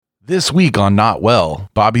This week on Not Well,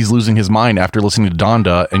 Bobby's losing his mind after listening to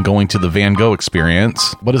Donda and going to the Van Gogh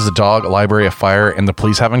experience. What does a dog, a library, a fire, and the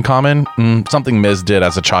police have in common? Something Miz did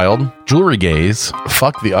as a child. Jewelry gaze.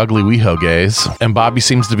 Fuck the ugly WeHo gaze. And Bobby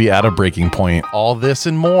seems to be at a breaking point. All this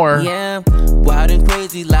and more. Yeah, wild and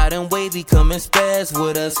crazy, loud and wavy, come and spaz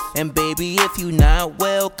with us. And baby, if you not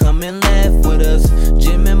well, come and laugh with us.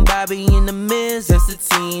 Jim and Bobby in the Miz, that's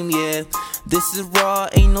the team, yeah. This is raw,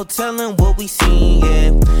 ain't no telling what we seen,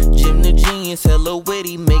 yeah. Jim the genius, hella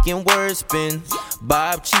witty, making words spin.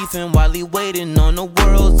 Bob chiefin' while he waiting on the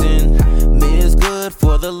world's end. Miz good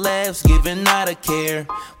for the laughs, giving not a care.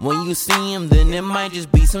 When you see him, then it might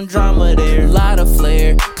just be some drama there. Lot of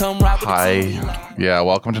flair, come rock with Hi. Yeah,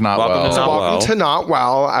 welcome to Not Well. Welcome to Not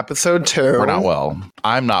Well, episode 2. We're not well.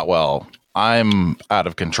 I'm not well. I'm out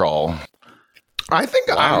of control. I think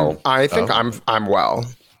I'm well.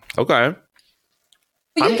 Okay.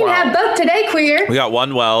 You can have both today, queer. We got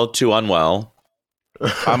one well, two unwell.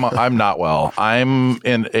 I'm not well. I'm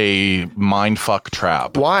in a mindfuck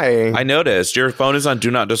trap. Why? I noticed your phone is on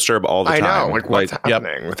Do Not Disturb all the time. I know. Like, what's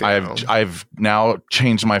happening with you? I've now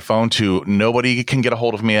changed my phone to nobody can get a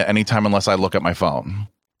hold of me at any time unless I look at my phone.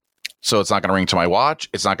 So it's not going to ring to my watch.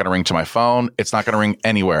 It's not going to ring to my phone. It's not going to ring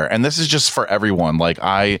anywhere. And this is just for everyone. Like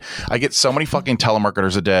I get so many fucking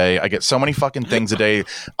telemarketers a day. I get so many fucking things a day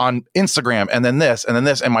on Instagram and then this and then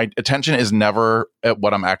this. And my attention is never at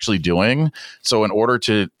what I'm actually doing. So in order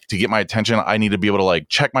to get my attention, I need to be able to like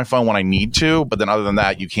check my phone when I need to. But then other than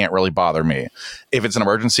that, you can't really bother me. If it's an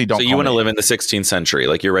emergency, don't call me. So you want to live in the 16th century.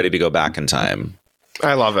 Like you're ready to go back in time.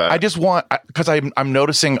 I love it. I just want, because I'm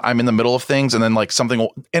noticing I'm in the middle of things and then like something,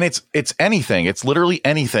 and it's anything. It's literally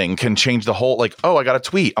anything can change the whole, like, oh, I got a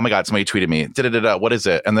tweet. Oh my God, somebody tweeted me. What is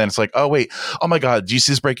it? And then it's like, oh wait, oh my God, do you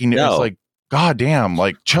see this breaking news? No. It's like, God damn,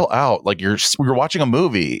 like chill out. Like you're watching a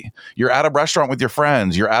movie. You're at a restaurant with your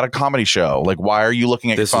friends. You're at a comedy show. Like, why are you looking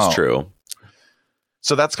at your phone? This is true.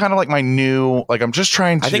 So that's kind of like my new, like, I'm just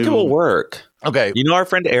trying to. I think it will work. Okay. You know, our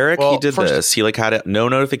friend Eric, well, he did this. He like had no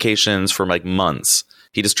notifications for like months.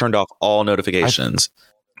 He just turned off all notifications.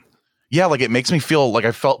 Yeah, like it makes me feel like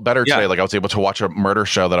I felt better today. Like I was able to watch a murder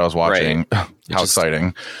show that I was watching. Right. How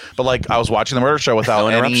exciting. But like I was watching the murder show without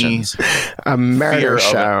any a murder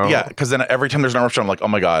show. Yeah, because then every time there's an murder show, I'm like, oh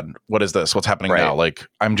my God, what is this? What's happening now? Like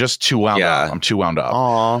I'm just too wound up. I'm too wound up.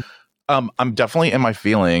 Aww. I'm definitely in my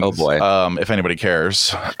feelings. Oh boy. If anybody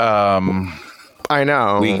cares. I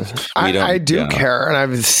know. I do care, and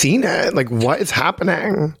I've seen it. Like, what is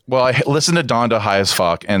happening? Well, I listened to Donda high as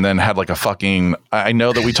fuck, and then had like a fucking. I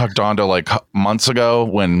know that we talked Donda like months ago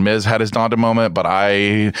when Miz had his Donda moment, but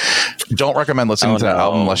I don't recommend listening to that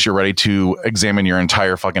album unless you're ready to examine your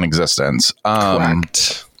entire fucking existence.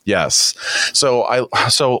 Correct. Yes.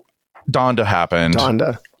 So Donda happened.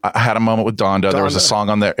 I had a moment with Donda. There was a song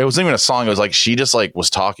on there. It wasn't even a song. It was like she just like was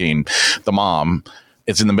talking. The mom.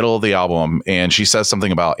 It's in the middle of the album, and she says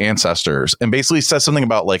something about ancestors, and basically says something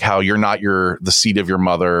about like how you're not the seed of your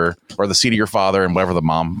mother or the seed of your father, and whatever the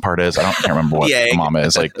mom part is. Can't remember what the mom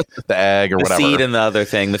is, like the egg or whatever. The seed and the other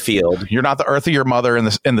thing, the field. You're not the earth of your mother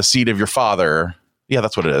and the seed of your father. Yeah,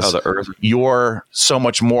 that's what it is. Oh, the earth. You're so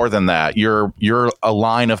much more than that. You're a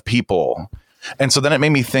line of people. And so then it made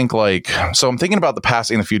me think like, so I'm thinking about the past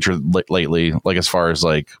and the future lately, like as far as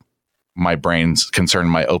like my brain's concerned,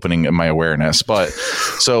 my opening and my awareness. But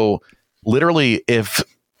so literally if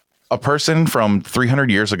a person from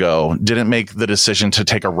 300 years ago didn't make the decision to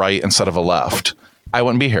take a right instead of a left, I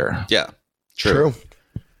wouldn't be here. Yeah, true.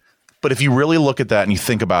 But if you really look at that and you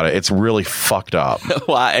think about it, it's really fucked up.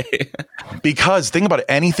 Why? Because think about it.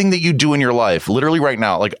 Anything that you do in your life, literally right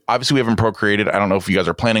now, like obviously we haven't procreated. I don't know if you guys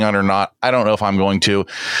are planning on it or not. I don't know if I'm going to.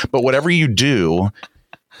 But whatever you do,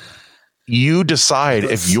 you decide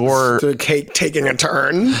if you're taking a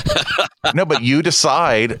turn. No, but you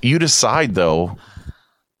decide though,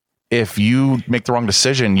 if you make the wrong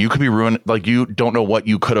decision, you could be ruined. Like you don't know what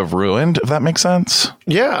you could have ruined, if that makes sense.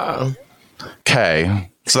 Yeah. Okay.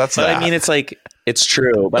 So that's but that. I mean, it's like, it's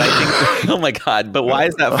true, but I think, oh my God, but why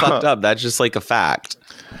is that fucked up? That's just like a fact.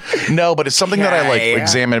 No, but it's something that I like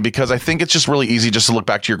examine because I think it's just really easy just to look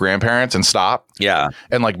back to your grandparents and stop. Yeah.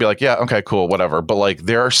 And like be like, yeah, okay, cool, whatever. But like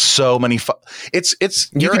there are so many it's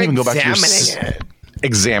you can even go back to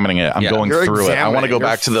examining it. I'm going through it. I want to go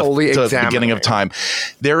back to the beginning of time.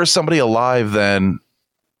 There is somebody alive then.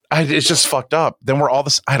 It's just fucked up. Then we're all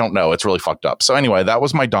this. I don't know. It's really fucked up. So anyway, that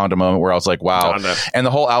was my Donda moment where I was like, wow. Donda. And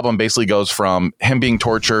the whole album basically goes from him being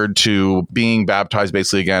tortured to being baptized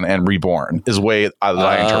basically again and reborn is the way that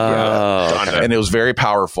I interpreted it. And it was very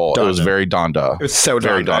powerful. Donda. It was very Donda. It was so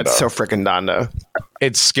very Donda. It's so freaking Donda.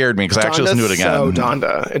 It scared me because I actually listened to it again. So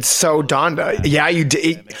Donda. It's so Donda. Yeah, you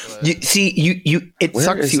see, it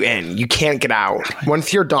sucks you in. You can't get out.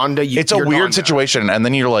 Once you're Donda, it's a weird Donda. Situation. And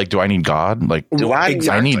then you're like, do I need God? Like,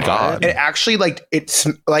 I need God? It actually, like, it's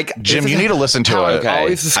like, Jim, you need to listen to it. Okay. I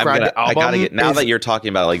always describe the album. I gotta get, now that you're talking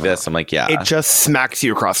about it like this, I'm like, yeah. It just smacks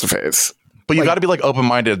you across the face. But you got to be like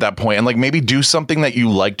open-minded at that point and like maybe do something that you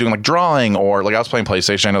like doing, like drawing, or like I was playing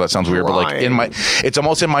PlayStation. I know that sounds weird, but like it's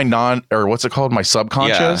almost in my what's it called? My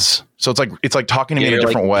subconscious. Yeah. So it's like talking to me in a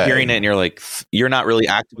different way. Hearing it, and you're like, you're not really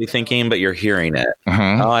actively thinking, but you're hearing it.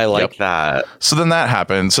 Mm-hmm. Oh, I like that. So then that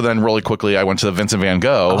happened. So then really quickly, I went to the Vincent Van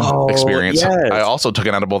Gogh experience. Yes. I also took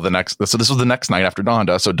an edible the next. So this was the next night after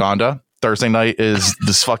Donda. So Donda, Thursday night is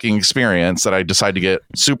this fucking experience that I decided to get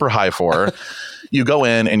super high for. You go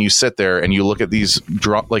in and you sit there and you look at these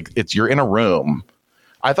you're in a room.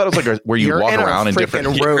 I thought it was like where you walk around in different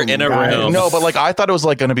rooms. You're in a room. No, but like I thought it was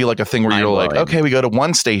like going to be like a thing where you're like, okay, we go to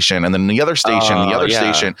one station and then the other station,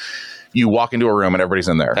 station. You walk into a room and everybody's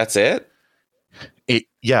in there. That's it.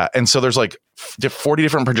 Yeah, and so there's like 40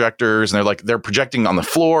 different projectors, and they're projecting on the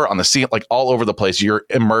floor, on the ceiling, like all over the place. You're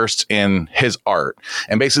immersed in his art,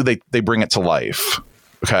 and basically they bring it to life.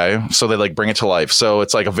 Okay, so they like bring it to life. So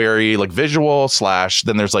it's like a very like visual /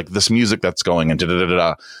 then there's like this music that's going and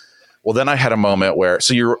da-da-da-da-da. Well, then I had a moment where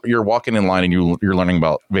so you're walking in line and you're learning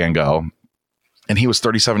about Van Gogh, and he was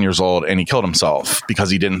 37 years old and he killed himself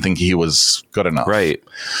because he didn't think he was good enough. Right.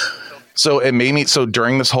 So it made me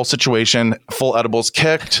during this whole situation, full edibles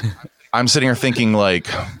kicked. I'm sitting here thinking like,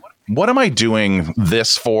 what am I doing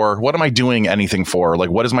this for? What am I doing anything for? Like,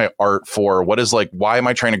 what is my art for? What is like, why am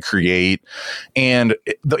I trying to create? And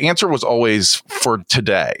the answer was always for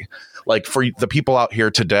today, like for the people out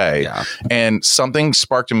here today. Yeah. And something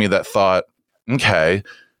sparked in me that thought, okay,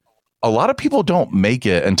 a lot of people don't make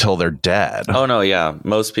it until they're dead. Oh no. Yeah.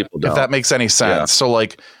 Most people don't. If that makes any sense. Yeah. So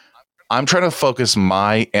like, I'm trying to focus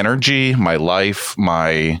my energy, my life,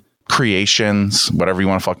 my creations, whatever you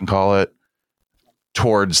want to fucking call it,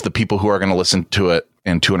 towards the people who are going to listen to it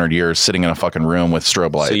in 200 years sitting in a fucking room with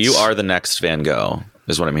strobe lights. So you are the next Van Gogh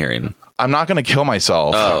is what I'm hearing. I'm not going to kill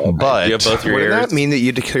myself, but you have both your ears. Does that mean that you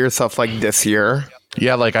had to kill yourself like this year?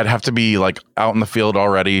 Yeah, like I'd have to be like out in the field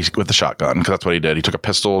already with the shotgun because that's what he did. He took a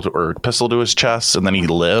pistol to his chest and then he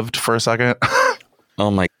lived for a second. Oh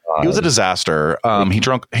my God. He was a disaster. He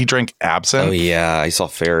drank absinthe. Oh yeah, I saw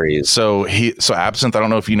fairies. So absinthe, I don't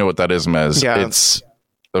know if you know what that is, Mez. Yeah. It's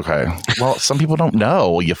okay. Well, some people don't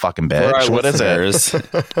know, you fucking bitch. What is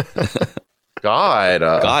it?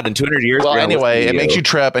 God, in 200 years. Well, anyway, it makes you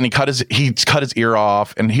trip, and he cut his ear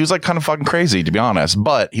off, and he was like kind of fucking crazy, to be honest.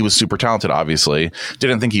 But he was super talented, obviously.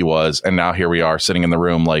 Didn't think he was, and now here we are sitting in the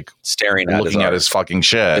room, like staring at looking at his fucking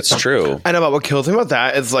shit. It's true. I know, but what kills me about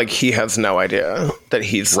that is like he has no idea that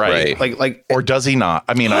he's right. Like, or does he not?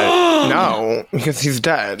 I mean, no, because he's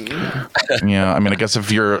dead. Yeah, I mean, I guess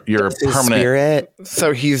if you're permanent spirit,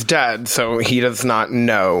 so he's dead, so he does not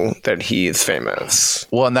know that he is famous.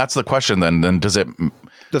 Well, and that's the question then. Does it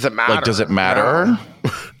matter? Like, does it matter?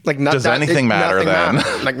 No. Like, does anything matter then?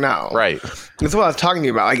 Like, no. Right. That's what I was talking to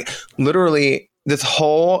you about. Like, literally, this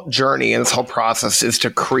whole journey and this whole process is to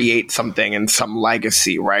create something and some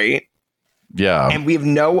legacy, right? Yeah. And we have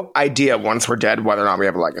no idea once we're dead whether or not we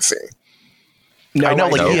have a legacy. No, I know,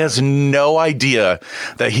 like he has no idea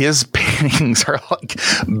that his paintings are like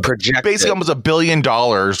projected, basically almost $1 billion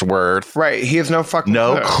worth. Right, he has no fucking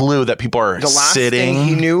clue that people are the last sitting. Thing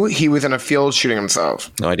he knew, he was in a field shooting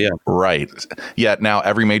himself. No idea. Right. Yet now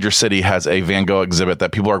every major city has a Van Gogh exhibit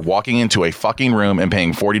that people are walking into a fucking room and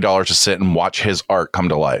paying $40 to sit and watch his art come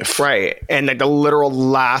to life. Right, and like the literal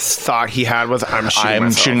last thought he had was,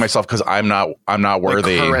 "I'm shooting myself because I'm not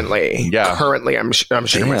worthy." Like currently, I'm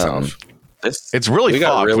shooting myself. It's really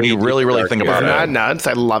fucked when you really think about it. Not nuts.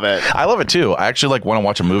 I love it. I love it too. I actually like want to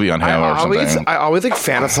watch a movie on him or something. I always like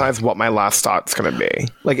fantasize what my last thought's going to be.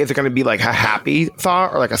 Like, is it going to be like a happy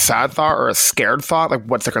thought or like a sad thought or a scared thought? Like,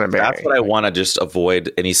 what's it going to be? That's what I want to just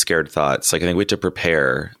avoid any scared thoughts. Like, I think we have to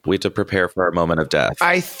prepare. We have to prepare for our moment of death.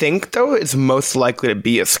 I think though it's most likely to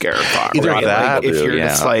be a scared thought. Either that, like, if you're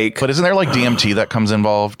just like. But isn't there like DMT that comes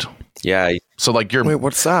involved? Yeah. So like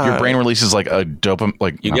what's that? Your brain releases like a dopamine,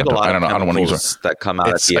 like you get a lot of chemicals that come out.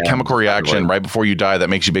 It's a chemical reaction right before you die that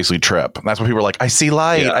makes you basically trip. And that's when people are like, I see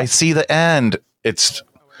light, I see the end.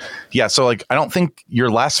 So like I don't think your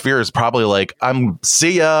last fear is probably like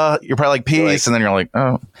see ya. You're probably like peace, and then you're like,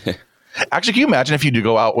 oh. Actually, can you imagine if you do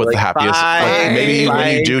go out with the happiest? Like maybe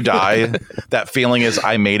when you do die, that feeling is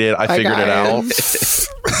I made it, I figured it out.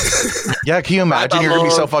 Yeah, can you imagine? You're gonna be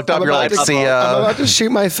so fucked up. You're like, see, I'm about to shoot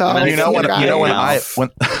myself.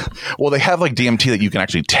 Well, they have like DMT that you can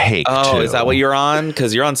actually take. Oh, too. is that what you're on?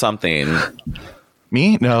 Because you're on something.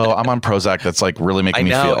 Me? No, I'm on Prozac. That's like really making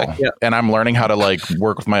me feel, and I'm learning how to like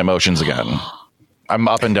work with my emotions again. I'm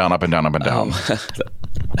up and down, up and down, up and down.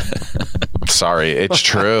 Sorry, it's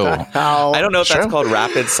true. I don't know if that's called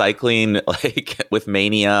rapid cycling, like with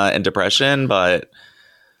mania and depression, but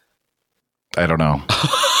I don't know.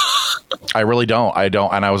 I really don't. I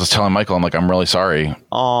don't. And I was just telling Michael, I'm like, I'm really sorry.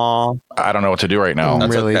 Aw, I don't know what to do right now. I'm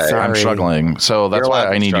really sorry. I'm struggling. So that's why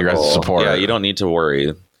I need your guys' support. Yeah, you don't need to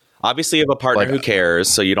worry. Obviously, you have a partner who cares,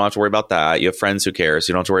 so you don't have to worry about that. You have friends who care,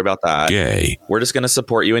 so you don't have to worry about that. Gay. We're just going to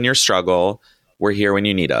support you in your struggle. We're here when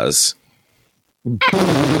you need us.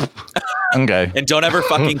 Okay. And don't ever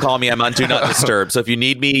fucking call me. I'm on Do Not Disturb. So if you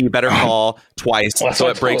need me, you better call twice so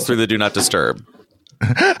it breaks through the Do Not Disturb.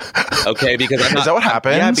 Okay, because is that what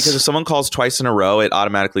happens? Yeah, because if someone calls twice in a row, it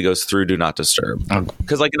automatically goes through Do Not Disturb.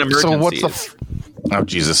 Because like an emergency. So what's the? Oh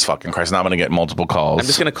Jesus fucking Christ! Now I'm gonna get multiple calls. I'm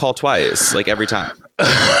just gonna call twice, like every time.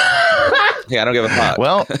 Yeah, I don't give a fuck.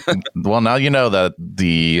 Well, now you know that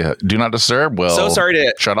the Do Not Disturb will. So sorry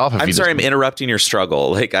to shut off. I'm sorry, I'm interrupting your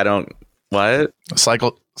struggle. Like I don't. What?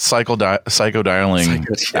 Psycho dialing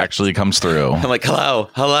actually comes through. I'm like, hello.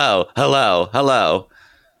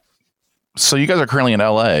 So you guys are currently in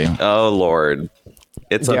LA. Oh Lord,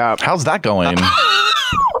 it's how's that going?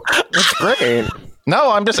 That's great.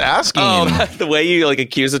 No, I'm just asking. Oh, the way you like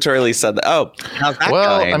accusatorily said that. Oh, how's that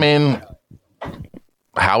going? I mean,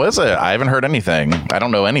 how is it? I haven't heard anything. I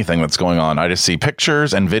don't know anything that's going on. I just see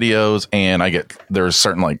pictures and videos, and there's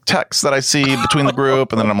certain like texts that I see between the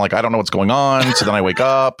group, and then I'm like, I don't know what's going on. So then I wake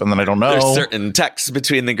up, and then I don't know. There's certain texts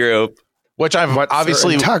between the group. Which I've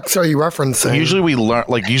obviously texts are you referencing? Usually we learn.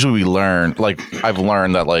 Like I've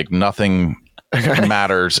learned that like nothing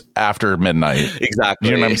matters after midnight. Exactly.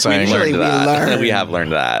 You know what I'm saying? We have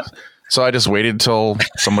learned that. So I just waited till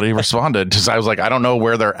somebody responded because I was like, I don't know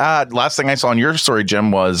where they're at. Last thing I saw on your story, Jim,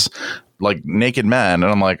 was like naked men,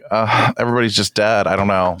 and I'm like, everybody's just dead. I don't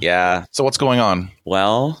know. Yeah. So what's going on?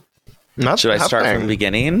 Well, should I start from the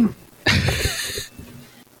beginning?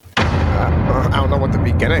 I don't know what the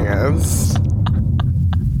beginning is.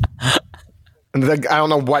 Like, I don't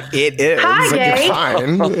know what it is. Hi, like, gay. you're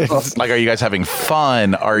fine. It's, Like, are you guys having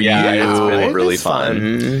fun? Are you? It's been really It's fun.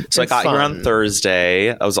 fun. So I got here on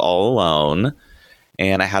Thursday. I was all alone,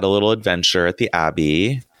 and I had a little adventure at the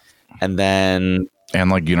Abbey, and then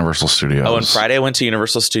like Universal Studios. Oh, and Friday I went to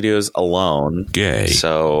Universal Studios alone. Gay.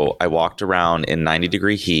 So I walked around in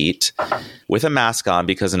 90-degree heat with a mask on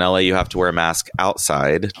because in LA you have to wear a mask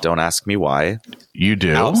outside. Don't ask me why. You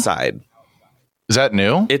do? Outside. Is that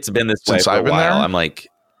new? It's been this way Since for I've a been while. there? I'm like,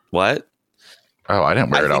 what? Oh, I didn't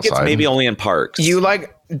wear it I think outside. it's maybe only in parks. you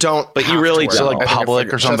like don't, But you have really to wear don't. it. So, like, I think public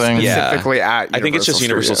it's, or something? just Yeah. specifically at I think it's just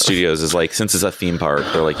Universal Studios is like, since it's a theme park,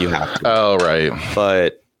 they're like, you have to. Oh, right.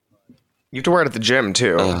 But You have to wear it at the gym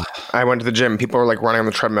too. I went to the gym. People were like running on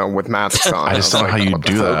the treadmill with masks on. I just don't know how you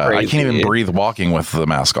do that. I can't even breathe walking with the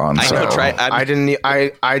mask on. I So. know, I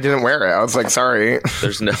didn't wear it. I was like, sorry.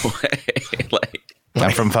 there's no way. Like,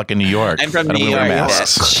 I'm from fucking New York. I'm from I don't New really wear York.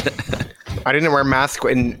 masks. I didn't wear a mask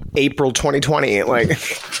in April 2020. Like,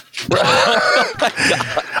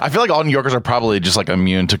 I feel like all New Yorkers are probably just like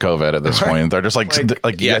immune to COVID at this point. They're just like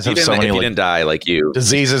you guys have so many if you like didn't die like you.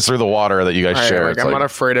 diseases through the water that you guys share. like, It's I'm like- not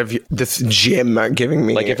afraid of this gym giving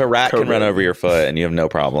me. Like if a rat can COVID. run over your foot and you have no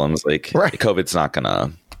problems, like Right. COVID's not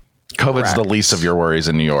gonna. COVID's the least of your worries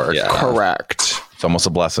in New York. Yeah. Correct. It's almost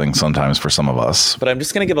a blessing sometimes for some of us. But I'm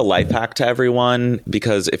just going to give a life hack to everyone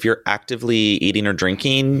because if you're actively eating or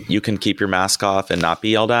drinking, you can keep your mask off and not be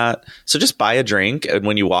yelled at. So just buy a drink, and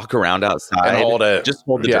when you walk around outside, And hold it. Just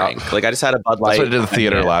hold the Yeah. drink. Like I just had a Bud Light. That's what I did at the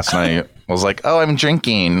theater last night. I was like, oh, I'm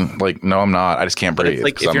drinking. Like, no, I'm not. I just can't But breathe. it's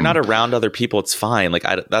like if you're not around other people, it's fine. Like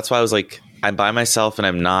that's why I was like, I'm by myself and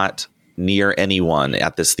I'm not near anyone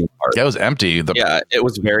at this theme park. Yeah, it was empty. Yeah, it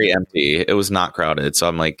was very empty. It was not crowded. So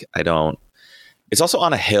I'm like, I don't. It's also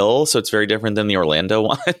on a hill, so it's very different than the Orlando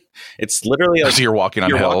one. It's literally like So you're walking on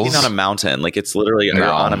hills? walking on a mountain. Like it's literally you're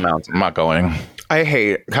on a mountain. I'm not going. I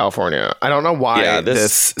hate California. I don't know why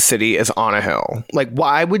this city is on a hill. Like,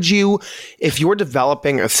 why would you, if you were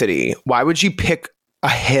developing a city, why would you pick a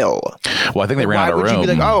hill? Well, I think they ran Why out of would room. you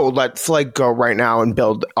be like, oh, let's like go right now and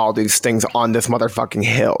build all these things on this motherfucking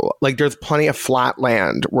hill? Like, there's plenty of flat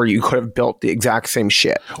land where you could have built the exact same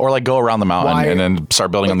shit. Or like go around the mountain Why- and then start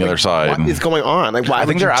building on the other side. What is going on? Like, why I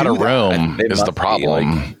think would they're you out do of that? room They is must the be,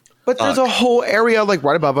 problem. like- But there's a whole area like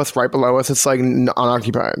right above us, right below us. It's like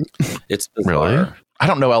unoccupied. It's bizarre. Really? I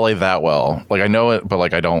don't know LA that well. Like I know it, but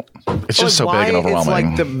like I don't. It's just so big and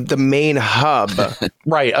overwhelming. It's like the main hub,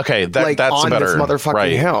 right? Okay, that's on better. This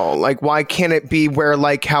motherfucking hill. Like, why can't it be where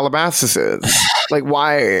like Calabasas is? Like,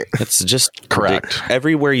 why? It's just correct.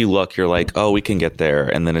 Everywhere you look, you're like, oh, we can get there,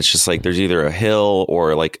 and then it's just like there's either a hill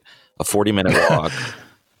or like a 40-minute walk.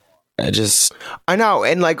 I know,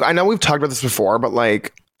 and like I know we've talked about this before, but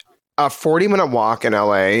like a 40-minute walk in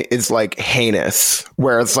LA is like heinous,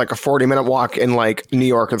 whereas like a 40-minute walk in like New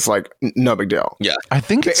York is like no big deal. Yeah, I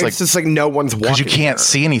think it's like just like no one's walking because you can't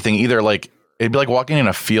see anything either. Like it'd be like walking in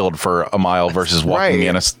a field for a mile versus walking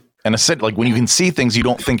in a city. Like when you can see things, you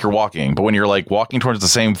don't think you're walking, but when you're like walking towards the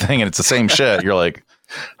same thing and it's the same shit, you're like,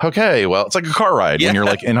 okay, well, it's like a car ride when you're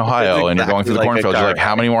like in Ohio and you're going through the cornfields. You're like,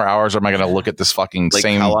 how many more hours am I going to look at this fucking like,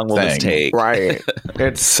 same how long will thing? This take? Right.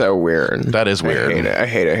 It's so weird. That is weird. I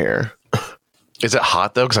hate it here. Is it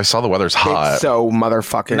hot though? Because I saw the weather's hot. It's so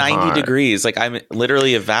motherfucking 90 hot. degrees. Like I'm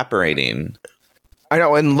literally evaporating. I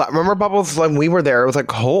know. And remember, Bubbles, when we were there, it was like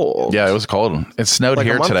cold. Yeah, it was cold. It snowed like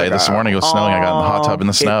here today. This morning it was snowing. I got in the hot tub in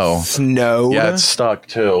the snow. It snowed? Yeah, it's stuck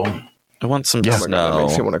too. I want some snow. God, it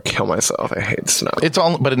makes me want to kill myself. I hate snow. It's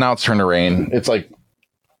all, but now it's turned to rain. It's like,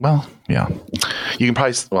 well, yeah. You can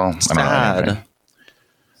probably, well, sad. I don't know. Anyway.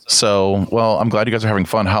 So, well, I'm glad you guys are having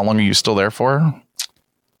fun. How long are you still there for?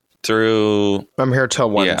 I'm here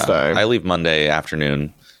till Wednesday. Yeah, I leave Monday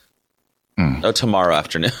afternoon. Oh, tomorrow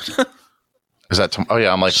afternoon. Is that? Oh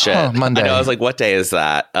yeah, I'm like shit. Monday. I know. I was like, what day is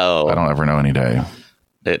that? Oh, I don't ever know any day.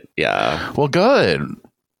 Yeah. Well, good.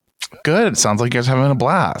 It sounds like you guys are having a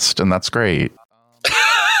blast, and that's great.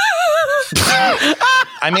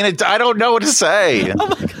 I mean, I don't know what to say. Oh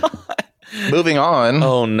my god. Moving on.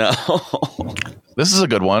 Oh no. This is a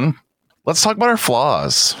good one. Let's talk about our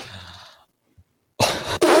flaws.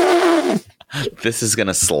 This is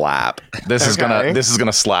gonna slap. This is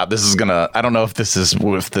gonna slap. This is gonna. I don't know if this is. I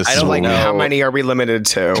don't like. How many are we limited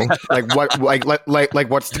to? Like what? Like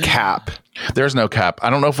what's the cap? There's no cap. I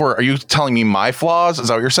don't know if we're. Are you telling me my flaws? Is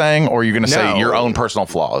that what you're saying, or are you gonna say your own personal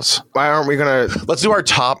flaws? Why aren't we gonna? Let's do our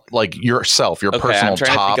top. Like yourself. Your personal I'm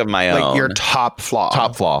trying top. To think of my own. Like your top flaw.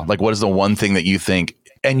 Top flaw. Like what is the one thing that you think?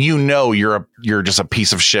 And you know you're just a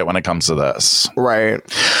piece of shit when it comes to this. Right.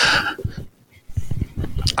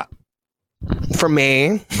 For me,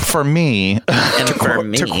 and for me,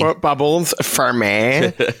 to quote Bubbles, for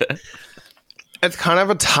me, it's kind of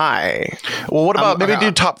a tie. Well, what about maybe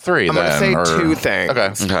do top three? I'm going to say two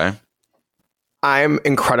things. Okay. I'm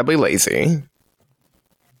incredibly lazy,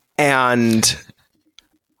 and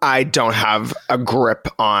I don't have a grip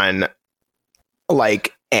on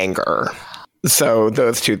like anger. So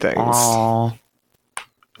those two things. Aww.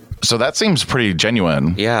 So that seems pretty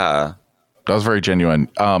genuine. Yeah. That was very genuine.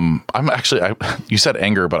 You said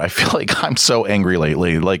anger, but I feel like I'm so angry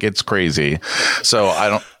lately. Like it's crazy. So I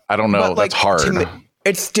don't know. But, like, that's hard.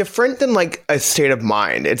 It's different than like a state of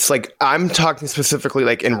mind. It's like I'm talking specifically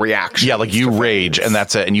like in reaction. Yeah, like you rage and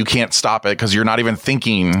that's it. And you can't stop it because you're not even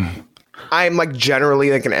thinking. I'm like generally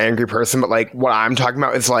like an angry person, but like what I'm talking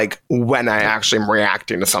about is like when I actually am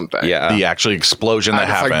reacting to something. Yeah, the actual explosion that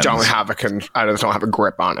happens. Like I just don't have a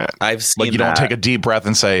grip on it. I've seen like you don't take a deep breath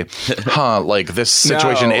and say, like this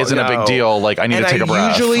situation isn't a big deal. Like I need to take a breath.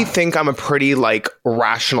 I usually think I'm a pretty like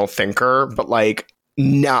rational thinker, but like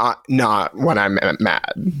not when I'm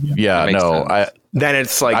mad. Yeah, no, then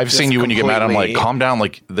it's like I've seen you when you get mad. I'm like, calm down.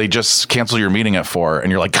 Like they just cancel your meeting at 4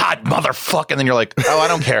 and you're like, God, motherfucker. And then you're like, oh, I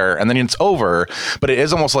don't care. And then it's over. But it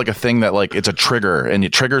is almost like a thing that like it's a trigger and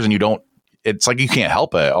it triggers and you don't. It's like you can't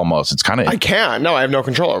help it. Almost. It's kind of. I can't. No, I have no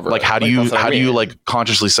control over. Like it. How do you like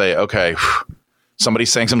consciously say, okay,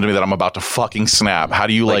 somebody's saying something to me that I'm about to fucking snap. How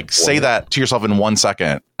do you like say that to yourself in 1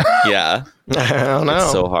 second? Yeah, I don't know.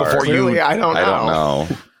 It's so hard. I don't know.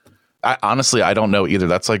 Honestly, I don't know either.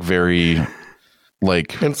 That's like very.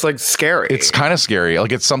 Like it's like scary. It's kind of scary.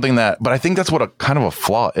 Like it's something that, but I think that's what a kind of a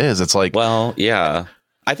flaw is. It's like, well, yeah,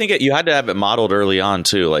 I think you had to have it modeled early on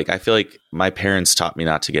too. Like I feel like my parents taught me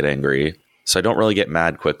not to get angry, so I don't really get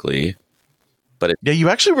mad quickly. But yeah, you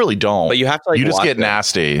actually really don't. But you have to. Like, you just get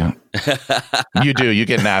nasty. You do. You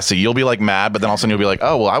get nasty. You'll be like mad, but then all of a sudden you'll be like,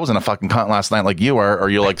 "Oh, well, I was in a fucking cunt last night, like you were," or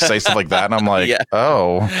you'll like say stuff like that, and I'm like,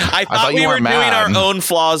 "Oh, I thought we were doing our own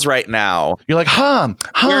flaws right now." You're like, "Huh?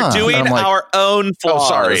 We're doing like, our own flaws."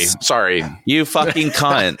 Oh, sorry, you fucking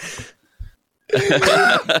cunt.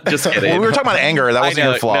 Just kidding. Well, we were talking about anger. That wasn't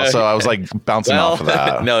your flaw, so I was like bouncing off of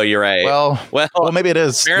that. No, you're right. Well, maybe it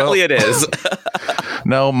is. Apparently, it is.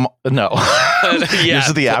 No. This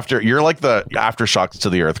is the after. You're like the aftershocks to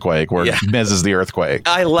the earthquake, where Miz is the earthquake.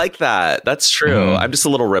 I like that. That's true. I'm just a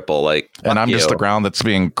little ripple, and I'm just the ground that's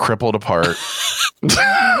being crippled apart,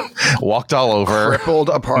 walked all over, crippled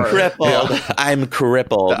apart. Crippled. Yeah. I'm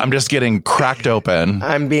crippled. I'm just getting cracked open.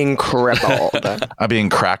 I'm being crippled. I'm being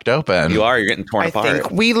cracked open. You are. You're getting torn apart. I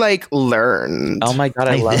think we learned. Oh my God,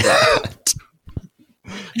 I love that.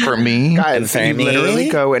 For me, guys, you literally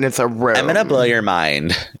go and it's a room. I'm gonna blow your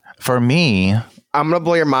mind. For me, I'm gonna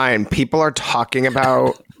blow your mind. People are talking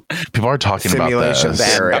about simulation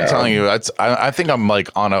theory. I'm telling you, I think I'm like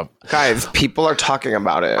on a guys. People are talking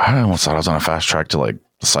about it. I almost thought I was on a fast track to like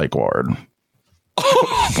the psych ward.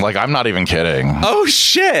 Like I'm not even kidding. Oh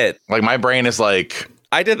shit! Like my brain is like.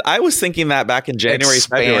 I was thinking that back in January,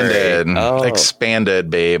 February. Expanded,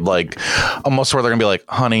 babe. Like almost where they're gonna be like,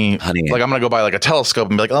 honey. Like I'm gonna go buy like a telescope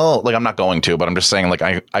and be like, oh, like I'm not going to, but I'm just saying, like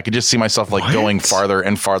I could just see myself like going farther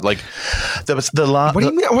and farther. Like what do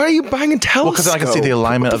you mean? Why are you buying a telescope? Well, because then I can see the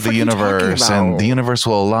alignment of the universe, and the universe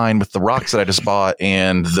will align with the rocks that I just bought,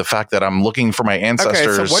 and the fact that I'm looking for my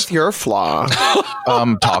ancestors. Okay, so what's your flaw?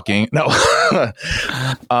 Talking. No.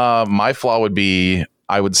 My flaw would be,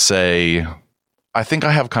 I would say. I think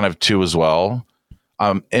I have kind of two as well.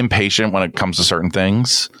 I'm impatient when it comes to certain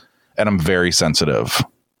things, and I'm very sensitive.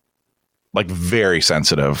 Like very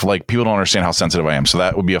sensitive. Like people don't understand how sensitive I am. So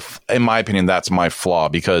that would be in my opinion, that's my flaw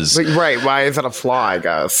because right. Why is that a flaw? I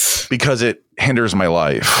guess because it hinders my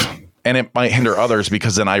life, and it might hinder others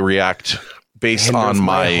because then I react based on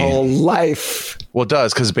my whole life. Well, it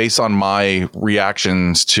does because based on my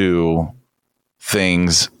reactions to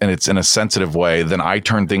things, and it's in a sensitive way, then I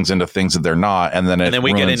turn things into things that they're not, and then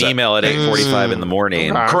we get an email at 8:45 in the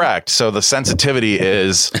morning. Correct. So the sensitivity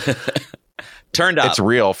is turned up. It's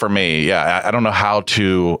real for me. Yeah, I don't know how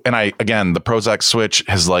to. And the Prozac switch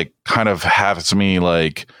has like kind of has me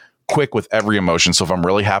like quick with every emotion. So if I'm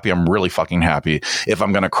really happy, I'm really fucking happy. If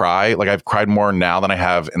I'm gonna cry, like I've cried more now than I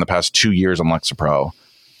have in the past 2 years on Lexapro,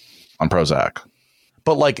 on Prozac.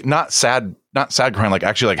 But like not sad crying, like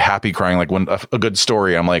actually like happy crying. Like when a good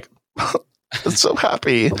story, I'm like, it's so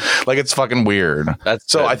happy. Like it's fucking weird.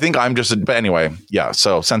 That's so good. I think I'm just, but anyway, yeah.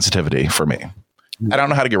 So sensitivity for me. I don't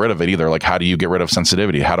know how to get rid of it either. Like, how do you get rid of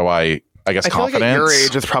sensitivity? How do I guess confidence. Like at your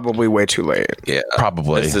age is probably way too late. Yeah,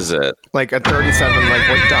 probably. This is it. Like at 37, like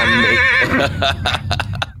we're done.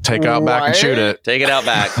 Take out back and shoot it. Take it out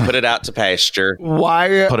back. Put it out to pasture.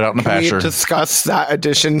 Why? Put it out in the pasture. We discuss that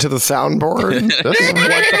addition to the soundboard. What the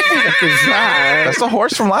fuck is that? That's the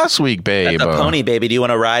horse from last week, babe. That's a pony, baby. Do you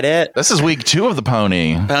want to ride it? This is week 2 of the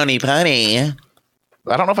pony. Pony.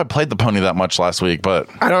 I don't know if I played the pony that much last week, but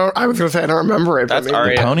I was gonna say I don't remember it. That's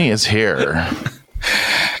the pony is here.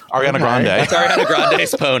 Ariana Grande. That's Ariana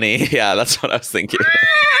Grande's pony. Yeah, that's what I was thinking.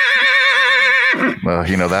 Well,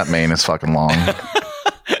 that mane is fucking long.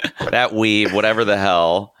 That weave, whatever the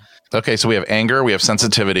hell. Okay, so we have anger, we have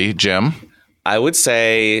sensitivity. Jim? I would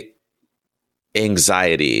say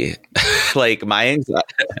anxiety. Like my anxiety.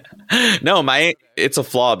 No, it's a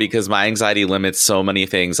flaw because my anxiety limits so many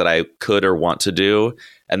things that I could or want to do.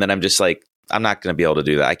 And then I'm just like, I'm not going to be able to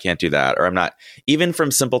do that. I can't do that. Or I'm not, even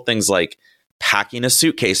from simple things like packing a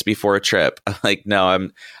suitcase before a trip. I'm like, no,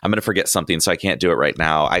 I'm going to forget something, so I can't do it right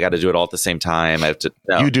now. I got to do it all at the same time. I have to.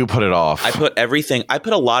 No. You do put it off. I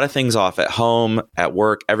put a lot of things off at home, at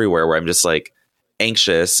work, everywhere where I'm just like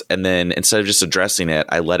anxious. And then instead of just addressing it,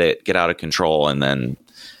 I let it get out of control. And then.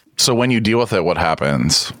 So when you deal with it, what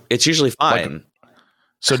happens? It's usually fine.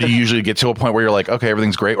 So do you usually get to a point where you're like, okay,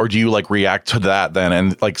 everything's great? Or do you like react to that then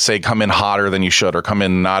and like say come in hotter than you should or come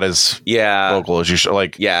in not as vocal as you should?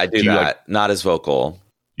 Like, yeah, I do that. Like, not as vocal.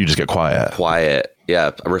 You just get quiet.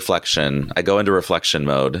 Yeah. A reflection. I go into reflection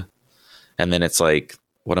mode and then it's like,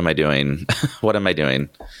 what am I doing? What am I doing?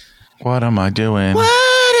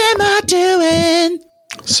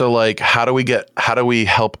 So like, how do we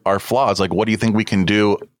help our flaws? Like, what do you think we can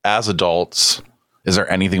do as adults? Is there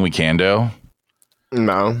anything we can do?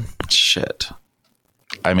 No. Shit.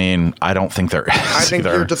 I mean, I don't think there is. I think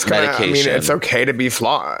either. You're just gonna. I mean, it's okay to be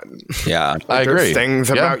flawed. Yeah, I agree. There's things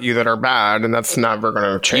about you that are bad, and that's never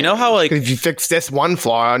going to change. You know how like if you fix this one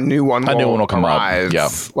flaw, a new one will come arise. Up. Yeah,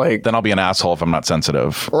 like then I'll be an asshole if I'm not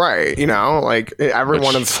sensitive. Right. Like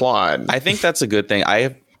everyone is flawed. I think that's a good thing.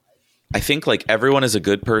 I think like everyone is a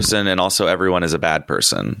good person and also everyone is a bad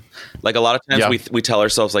person. Like a lot of times we tell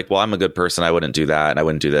ourselves like, well, I'm a good person. I wouldn't do that. And I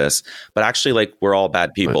wouldn't do this. But actually like we're all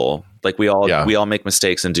bad people. Like we all make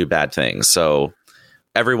mistakes and do bad things. So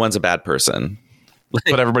everyone's a bad person.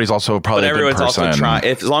 But everybody's also probably a good person. Also trying.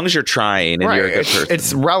 As long as you're trying and you're a good person.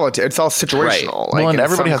 It's relative. It's all situational. Right. Like, well, and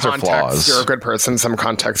everybody has their flaws. You're a good person. Some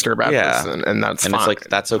context, you're a bad person. And that's fine. It's like,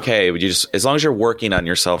 that's okay. You just, as long as you're working on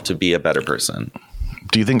yourself to be a better person.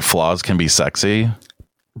 Do you think flaws can be sexy?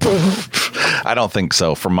 I don't think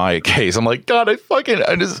so. For my case, I'm like, God, I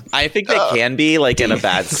think they can be like in a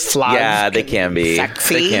bad. Yeah, they can be.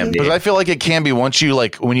 Sexy? They can be. Because I feel like it can be once you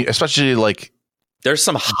like when you, especially like. There's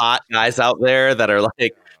some hot guys out there that are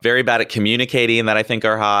like very bad at communicating that I think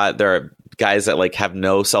are hot. There are guys that like have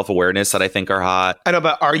no self-awareness that I think are hot. I know,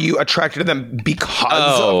 but are you attracted to them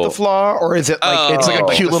because of the flaw, or is it like it's like a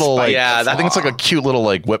cute little like? Yeah, I think it's like a cute little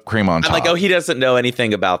like whipped cream on top. I'm like, oh, he doesn't know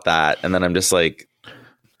anything about that, and then I'm just like,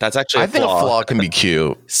 that's actually. I think a flaw can be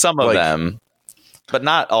cute. Some of them, but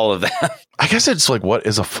not all of them. I guess it's like, what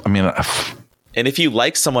is I mean, and if you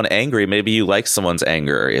like someone angry, maybe you like someone's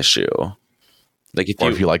anger issue. Like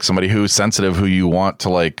if you like somebody who's sensitive, who you want to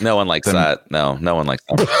like. No one likes that. No one likes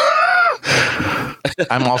that.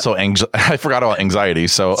 I'm also I forgot about anxiety,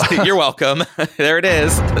 so you're welcome. There it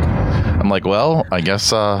is. I'm like, well, I guess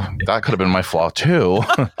that could have been my flaw too.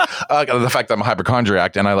 The fact that I'm a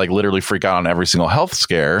hypochondriac and I like literally freak out on every single health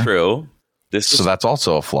scare. True. So that's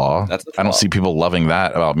also a flaw. I don't see people loving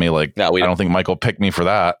that about me. Like, I don't think Michael picked me for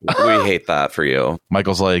that. We hate that for you.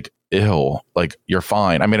 Michael's like, ew, like, you're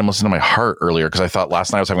fine. I made him listen to my heart earlier because I thought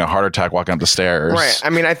last night I was having a heart attack walking up the stairs. Right. I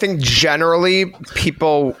mean, I think generally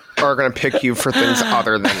people are going to pick you for things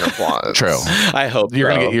other than your flaws. True. I hope you're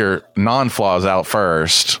going to get your non-flaws out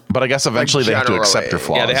first, but I guess eventually they have to accept your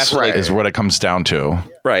flaws. Yeah, they have to, is what it comes down to.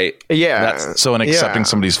 Right. Yeah. So in accepting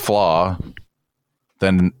somebody's flaw,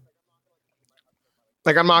 then...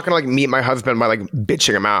 Like, I'm not going to like meet my husband by like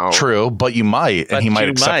bitching him out. True, but you might, and he might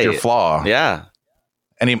accept your flaw. Yeah.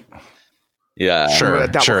 And he... Yeah, sure.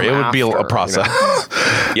 It would be a process. You know?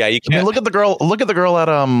 Yeah, you can't. I mean, look at the girl at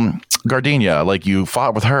Gardenia. Like, you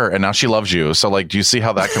fought with her, and now she loves you. So, like, do you see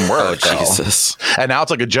how that can work? Oh, Jesus! And now it's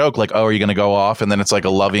like a joke. Like, oh, are you going to go off? And then it's like a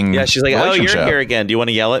loving. Yeah, she's like, oh, you're here again. Do you want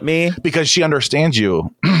to yell at me? Because she understands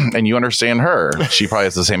you, and you understand her. She probably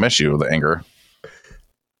has the same issue, the anger.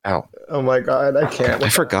 Ow! Oh my God, I can't. I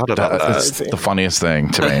forgot about that. It's the funniest thing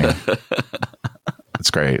to me.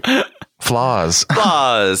 It's great. Flaws,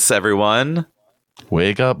 everyone.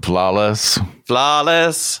 Wake up, flawless.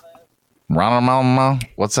 What's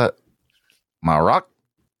that? My rock.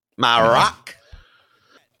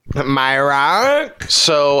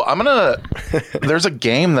 So I'm gonna. There's a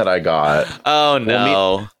game that I got. Oh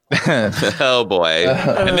no. Oh boy.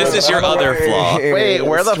 And this is your other flaw. Wait,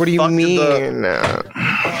 what do you mean?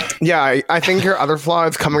 Yeah, I think your other flaw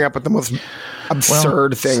is coming up with the most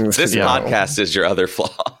absurd things. This podcast is your other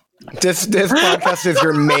flaw. This podcast is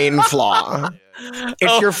your main flaw.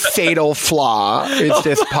 It's your fatal flaw. It's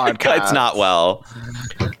this podcast. It's not well.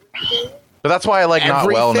 But that's why I like not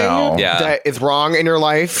well now. Yeah. That is wrong in your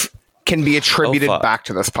life can be attributed back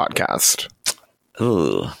to this podcast.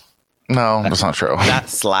 Ooh. No, that's not true. That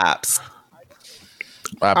slaps.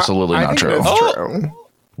 Absolutely not true. True.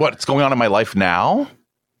 What's going on in my life now?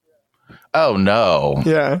 Oh no.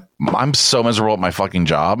 Yeah. I'm so miserable at my fucking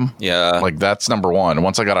job. Yeah. Like, that's number one.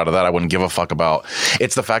 Once I got out of that, I wouldn't give a fuck about.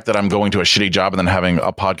 It's the fact that I'm going to a shitty job and then having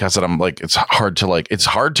a podcast that I'm like, it's hard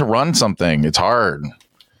to run something. It's hard.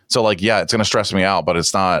 So like, yeah, it's going to stress me out, but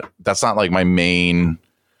that's not like my main,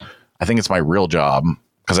 I think it's my real job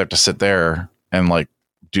because I have to sit there and like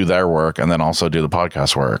do their work and then also do the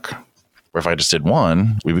podcast work. Or if I just did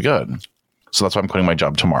one, we'd be good. So that's why I'm quitting my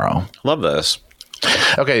job tomorrow. Love this.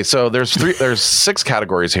 Okay, so there's 6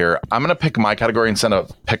 categories here. I'm gonna pick my category and send a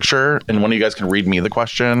picture, and one of you guys can read me the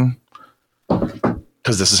question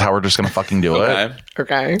because this is how we're just gonna fucking do it.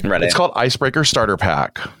 Okay, ready. It's called Icebreaker Starter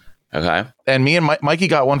Pack. Okay, and me and Mikey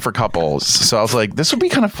got one for couples, so I was like, this would be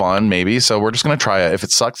kind of fun, maybe. So we're just gonna try it. If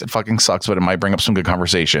it sucks, it fucking sucks, but it might bring up some good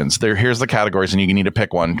conversations. Here's the categories, and you need to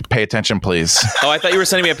pick one. Pay attention, please. Oh, I thought you were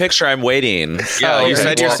sending me a picture. I'm waiting. Yeah, you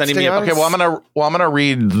said you're sending me. Okay, well, I'm gonna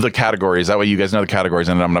read the categories. That way, you guys know the categories,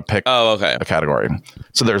 and then I'm gonna pick. a category.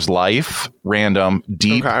 So there's life, random,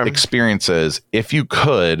 deep experiences. If you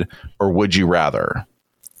could, or would you rather?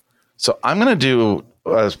 So I'm gonna do.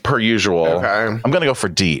 As per usual, I'm going to go for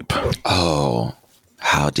deep. Oh,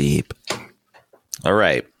 how deep? All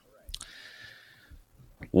right.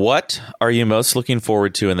 What are you most looking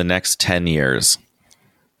forward to in the next 10 years?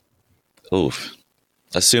 Oof.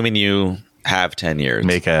 Assuming you have 10 years.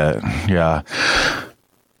 Yeah.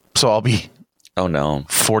 So I'll be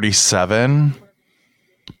 47.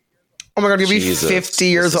 Oh my God, you'll be 50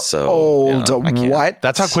 years old. What?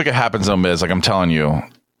 That's how quick it happens though, Miz. Like, I'm telling you.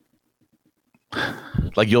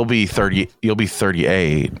 Like, you'll be 30. You'll be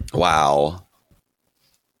 38. Wow.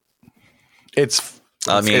 It's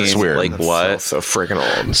weird. Like what? So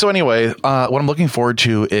freaking old. So anyway, what I'm looking forward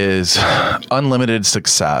to is unlimited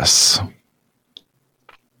success.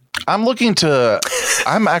 I'm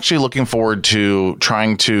actually looking forward to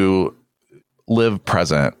trying to live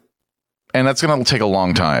present. And that's going to take a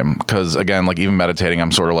long time because, again, like even meditating,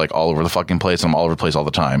 I'm sort of like all over the fucking place. I'm all over the place all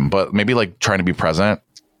the time. But maybe like trying to be present.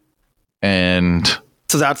 And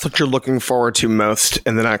so that's what you're looking forward to most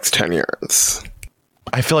in the next 10 years.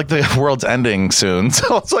 I feel like the world's ending soon.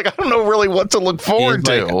 So it's like, I don't know really what to look forward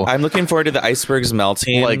to. I'm looking forward to the icebergs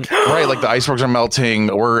melting. Like, right. Like the icebergs are melting.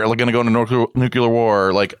 We're going to go into nuclear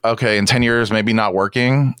war. Like, okay, in 10 years, maybe not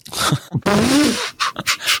working.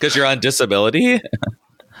 Because you're on disability.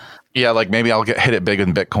 Yeah, like maybe I'll get hit it big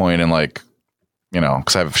in Bitcoin and like,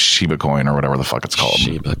 because I have Shiba coin or whatever the fuck it's called.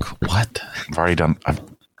 What? I've already done.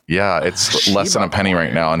 It's less than a penny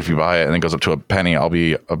right now. And if you buy it and it goes up to a penny, I'll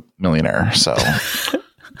be a millionaire. So,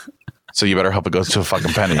 so you better hope it goes to a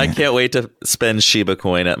fucking penny. I can't wait to spend Shiba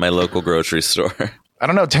coin at my local grocery store. I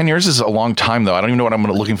don't know. 10 years is a long time, though. I don't even know what I'm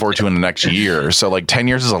looking forward to in the next year. So, like, 10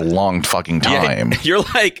 years is a long fucking time. Yeah, you're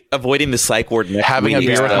like avoiding the psych ward. Having a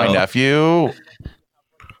beer with my nephew.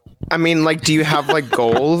 I mean, like, do you have like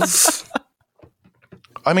goals?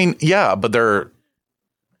 I mean, yeah, but they're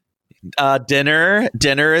dinner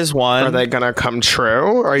is one. Are they gonna come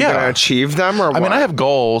true? Are you gonna achieve them? Or I mean, I have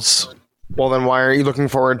goals. Well, then why are you looking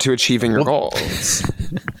forward to achieving your goals?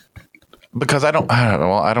 Because I don't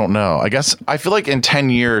know. I guess I feel like in 10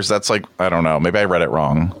 years, that's like, I don't know. Maybe I read it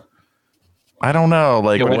wrong. I don't know.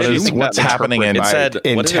 Like, what's happening in 10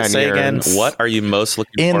 years? Again? What are you most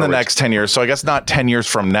looking in the next 10 years? So I guess not 10 years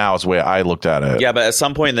from now is the way I looked at it. Yeah, but at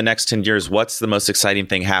some point in the next 10 years, what's the most exciting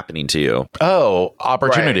thing happening to you? Oh,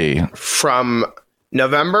 opportunity. Right. From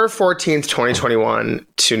November 14th, 2021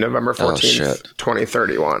 to November 14th,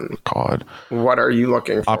 2031. God. What are you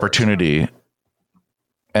looking for? Opportunity.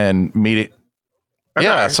 And meeting. Okay.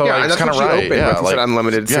 Yeah, so it's kind of right. Yeah, like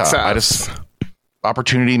unlimited success.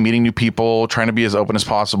 Opportunity, meeting new people, trying to be as open as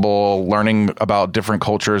possible, learning about different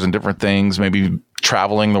cultures and different things, maybe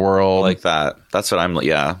traveling the world. Like that. That's what I'm,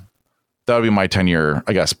 That would be my 10-year,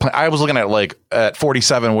 I guess. I was looking at like at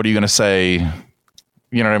 47, what are you going to say?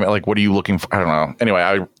 You know what I mean? Like, what are you looking for? I don't know.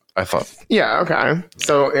 Anyway, I thought. Yeah, okay.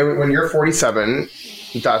 So when you're 47,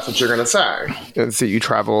 that's what you're going to say. Is that you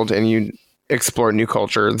traveled and you explored new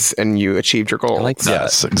cultures and you achieved your goals. I like that.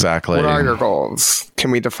 Yes, exactly. What are your goals?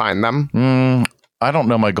 Can we define them? I don't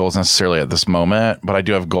know my goals necessarily at this moment, but I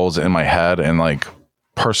do have goals in my head and like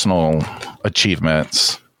personal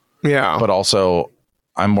achievements. Yeah. But also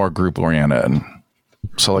I'm more group oriented.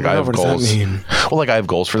 So like I have goals. Well, like I have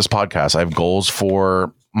goals for this podcast. I have goals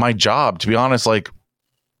for my job. To be honest, like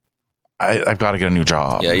I've got to get a new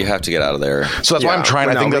job. Yeah, you have to get out of there. So that's why I'm trying.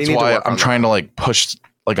 I think that's why I'm trying to like push.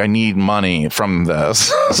 Like I need money from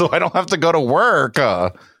this, so I don't have to go to work.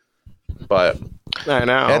 But I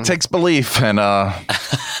know it takes belief, and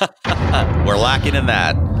we're lacking in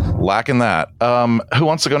that. Who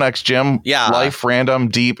wants to go next, Jim? Yeah. Life, random,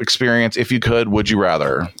 deep experience. If you could, would you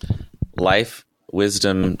rather? Life,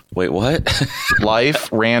 wisdom. Wait, what? Life,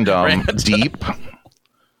 random, deep.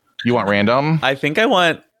 You want random? I think I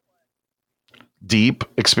want deep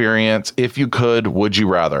experience. If you could, would you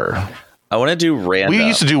rather? I want to do random. We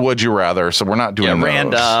used to do would you rather, so we're not doing those.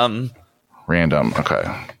 Random. Random. Okay.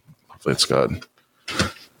 Hopefully it's good.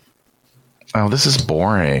 Oh, this is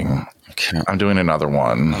boring. Okay. I'm doing another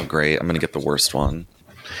one. Oh, great. I'm going to get the worst one.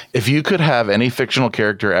 If you could have any fictional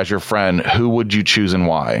character as your friend, who would you choose and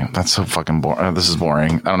why? That's so fucking boring. This is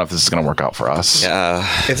boring. I don't know if this is going to work out for us. Yeah.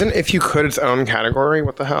 Isn't if you could its own category?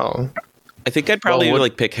 What the hell? I think I'd probably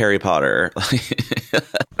pick Harry Potter.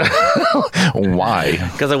 Why?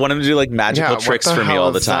 Because I want him to do like magical tricks for me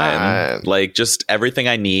all the time. That? Like just everything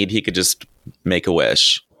I need, he could just make a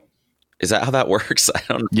wish. Is that how that works? I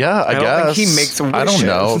don't know. Yeah, I guess. Don't think he makes wishes. I don't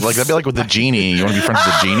know. Like that'd be like with the genie. You want to be friends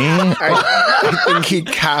with the genie? I think he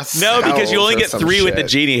casts. No, because you only get 3 with the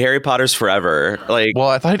genie. Harry Potter's forever. Like, well,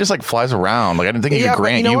 I thought he just like flies around. Like I didn't think he could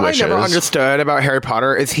grant you wishes. What I never understood about Harry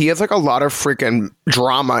Potter is he has like a lot of freaking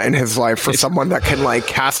drama in his life for someone that can like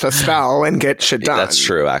cast a spell and get shit done. That's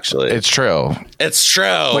true. Actually, it's true. It's true.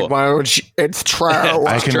 Like why would you? It's true.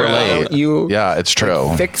 I can relate. Yeah, it's true.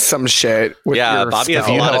 Like, fix some shit. With your Bobby has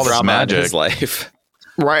a lot of drama in his life.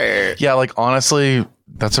 Right. Yeah, like honestly,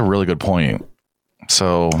 that's a really good point.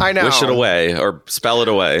 So I know. Wish it away or spell it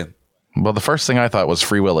away. Well, the first thing I thought was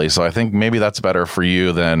Free Willy, so I think maybe that's better for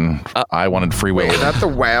you than I wanted Free Willy. Is that the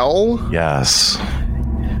well? Yes.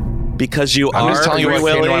 Because you I'm are just telling you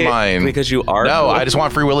what came to my mind. Because you are. No, I just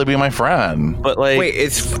want Free Willy to be my friend. But like, wait,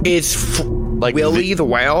 is Like Willie the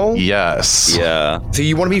whale? Yes. Yeah. So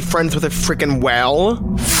you want to be friends with a freaking whale?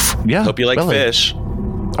 Yeah. Hope you like Willie. fish.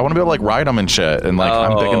 I want to be able to like ride him and shit. And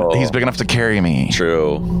like he's big enough to carry me.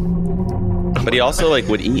 True. But he also like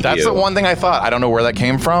would eat That's you. the one thing I thought. I don't know where that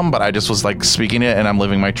came from, but I just was like speaking it and I'm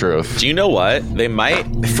living my truth. Do you know what?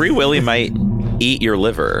 Free Willy might eat your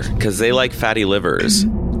liver because they like fatty livers.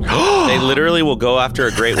 They literally will go after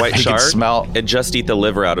a great white shark and just eat the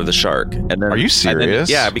liver out of the shark. And then, are you serious?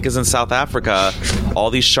 Yeah, because in South Africa, all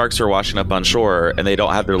these sharks are washing up on shore and they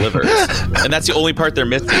don't have their livers. And that's the only part they're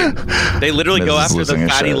missing. They literally go after the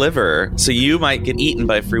fatty liver. So you might get eaten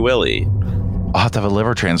by Free Willy. I'll have to have a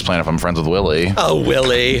liver transplant if I'm friends with Willie. Oh,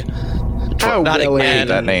 Willie. Oh, not Willie. I hate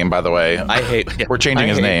that name, by the way. I hate. We're changing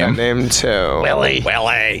his name. That name too. Willie.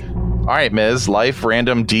 All right, Ms. Life,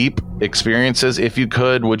 random, deep experiences. If you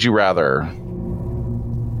could, would you rather?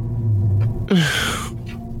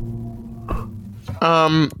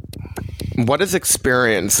 What is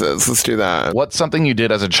experiences? Let's do that. What's something you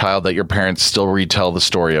did as a child that your parents still retell the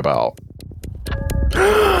story about?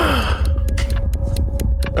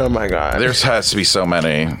 Oh my god. There has to be so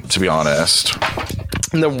many, to be honest.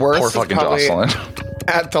 And the worst Poor is fucking probably Jocelyn.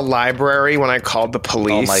 at the library when I called the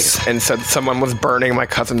police and said someone was burning my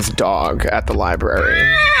cousin's dog at the library.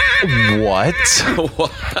 What?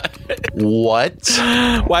 What?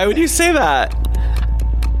 Why would you say that?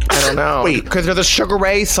 I don't know. Wait. Because there's a Sugar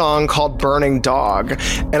Ray song called Burning Dog.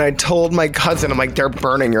 And I told my cousin, I'm like, they're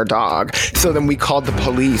burning your dog. So then we called the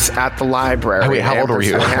police at the library. Wait, how old were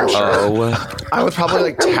you? I was probably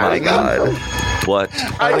like 10. Oh my God. What?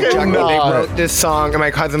 I was like, they wrote this song, and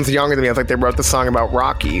my cousin's younger than me. I was like, they wrote the song about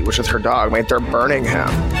Rocky, which is her dog. Like, they're burning him.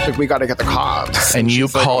 Like, we got to get the cops. And you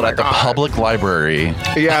she's called like, at the public library.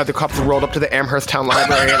 Yeah, the cops rolled up to the Amherst Town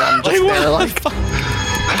Library, and I'm just there like...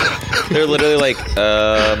 They're literally like,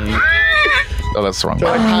 Oh, that's the wrong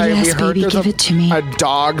one. Hi, yes, we heard baby, there's give it to me. a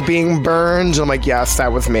dog being burned. And I'm like, yes,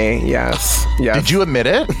 that was me. Yes. Did you admit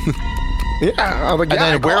it? Yeah. I was like,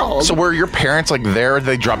 yeah, And then so were your parents like there?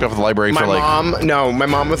 They dropped you off at the library my for like... my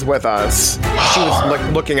mom was with us. She was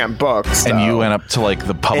like looking at books. And though. you went up to like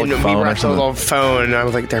the public and phone we were or at the something? little phone, and I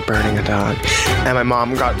was like, they're burning a dog. And my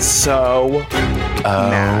mom got so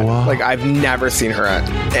mad. Like, I've never seen her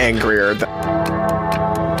angrier.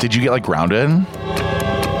 Did you get like grounded?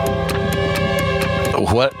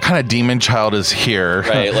 What kind of demon child is here?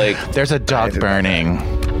 right, like, There's a dog burning.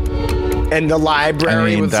 And the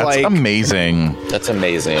library was that's like... amazing. that's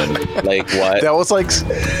amazing. Like, what? That was like...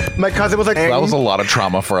 My cousin was like... That was a lot of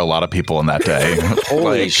trauma for a lot of people in that day.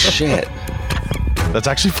 Holy shit. That's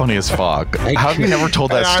actually funny as fuck. How have you never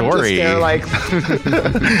told that story? I'm just there,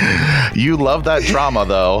 like... You love that drama,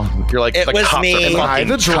 though. You're like, It the was cops me. are Am I fucking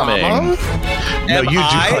the drama? coming. No, Am you do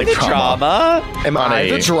I like the drama. Am I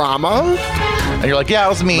Funny. the drama? And you're like, yeah, it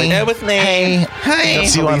was me. It was me. Hey. Hey.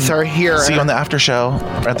 See you Police are here. See you on the after show.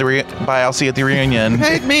 At the bye, I'll see you at the reunion.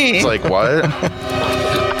 It's me. It's like, what?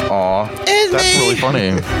 Aw. That's really funny.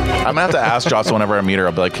 I'm going to have to ask Jocelyn whenever I meet her.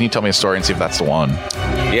 I'll be like, can you tell me a story and see if that's the one?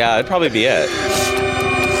 Yeah, it'd probably be it.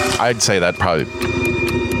 I'd say that probably.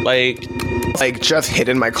 Like, just hid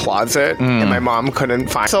in my closet, and my mom couldn't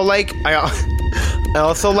find. So, like, I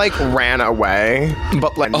also, like, ran away,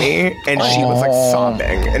 but let me, and she was, like,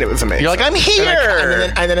 sobbing, and it was amazing. You're like, I'm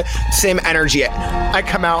here! And then same energy. I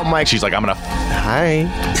come out, I'm like... She's like, I'm going to... Hi.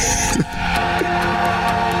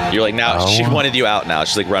 You're like, now, she wanted you out now.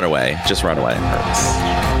 She's like, run away. Just run away.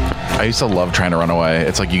 I used to love trying to run away.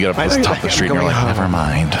 It's like you get up to the top of the street and you're like, never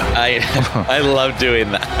mind. I love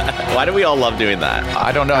doing that. Why do we all love doing that?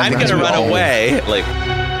 I don't know. I'm going to run away. Like...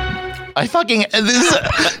 I fucking...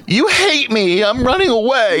 you hate me. I'm running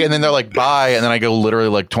away. And then they're like, bye. And then I go literally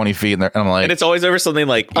like 20 feet and I'm like... And it's always over something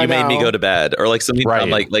like, you made me go to bed. Or like something Right.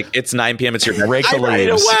 like it's 9 p.m. It's your bed. Rake the I'm running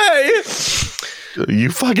leaves. away.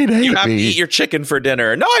 You fucking hate You have to me. eat your chicken for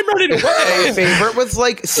dinner. No, I'm running My away. favorite was,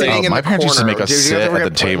 like, sitting in my the corner. parents used to make us Did you sit ever at the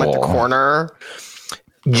get put in, like, table. the corner?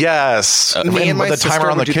 Yes. Me and my the sister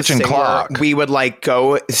timer on the would do kitchen thing where clock. we would like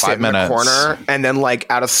go sit 5 in the minutes. corner, and then like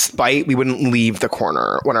out of spite, we wouldn't leave the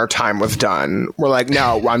corner when our time was done. We're like,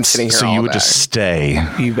 no, I'm sitting here. So all you would day. just stay.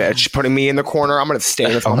 You bitch, putting me in the corner. I'm gonna stay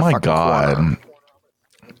in this. Oh my motherfucking God. corner.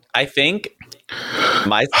 I think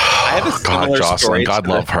I have a God, similar Jocelyn. story. God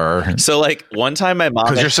love her. So like one time my mom...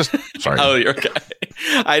 Because you're just... Sorry. Oh, you're okay.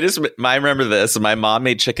 I remember this. My mom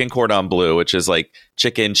made chicken cordon bleu, which is like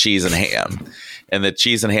chicken, cheese, and ham. and the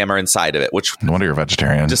cheese and ham are inside of it, which no wonder you're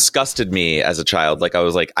vegetarian. Disgusted me as a child. Like I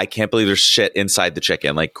was like, I can't believe there's shit inside the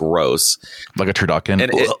chicken. Like gross. Like a turducken.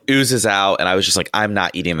 And it oozes out. And I was just like, I'm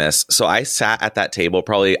not eating this. So I sat at that table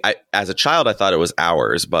as a child, I thought it was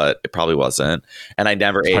hours, but it probably wasn't. And I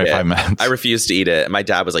never ate it. 5 minutes. I refused to eat it. And my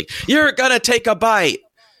dad was like, you're going to take a bite.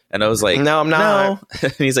 And I was like, no, I'm not. No.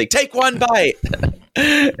 And he's like, take one bite.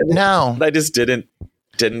 No. I just didn't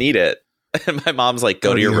eat it. And my mom's like,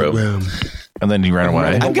 go to your room. And then you ran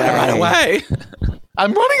away. I'm gonna run away.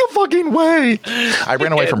 I'm running a fucking way. I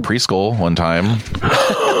ran away from preschool one time.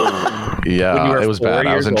 Yeah, it was bad.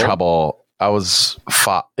 I was in trouble. I was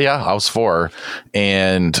 5. Yeah, I was 4,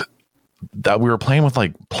 and that we were playing with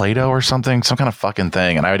like Play-Doh or something, some kind of fucking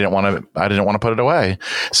thing, and I didn't want to put it away.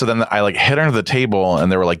 So then I like hit under the table,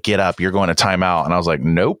 and they were like, "Get up, you're going to timeout." And I was like,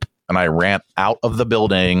 "Nope." And I ran out of the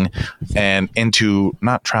building and into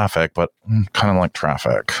not traffic, but kind of like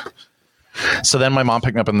traffic. So then my mom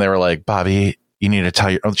picked me up and they were like, Bobby, you need to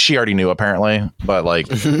tell she already knew apparently, but like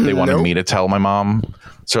they wanted me to tell my mom.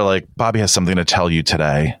 So they're like, Bobby has something to tell you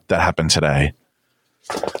today that happened today.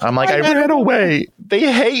 I'm like, I ran away. They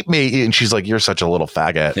hate me. And she's like, you're such a little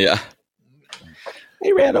faggot. Yeah.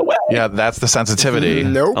 He ran away. Yeah, that's the sensitivity.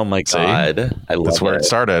 Nope. Oh my God. I love That's where it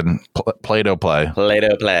started. Play-Doh play.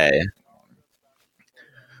 Play-Doh play.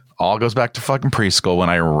 All goes back to fucking preschool when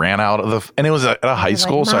I ran out of the, and it was at a high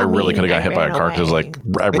school, so I really could have got hit by a car because like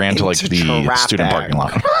I ran to like the student parking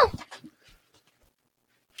lot.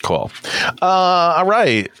 Cool. All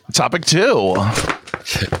right. Topic 2.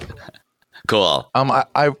 Cool.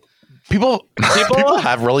 People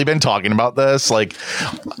have really been talking about this. Like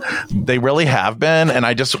they really have been. And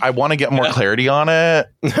I want to get more clarity on it.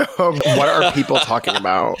 What are people talking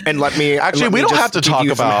about? And we don't have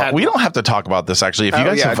to talk about this actually. If you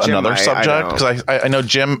guys have Jim, another subject, because I know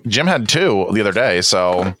Jim had 2 the other day.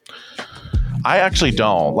 So I actually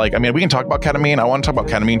don't. Like, I mean, we can talk about ketamine. I want to talk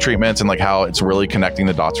about ketamine treatments and like how it's really connecting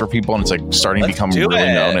the dots for people and it's like starting to become really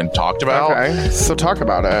known and talked about. Okay, so talk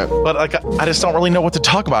about it. But like, I just don't really know what to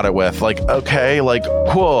talk about it with. Like, okay, like,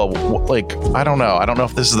 cool. Like, I don't know. I don't know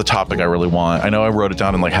if this is the topic I really want. I know I wrote it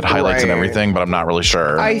down and like had highlights and everything, but I'm not really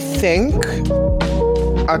sure. I think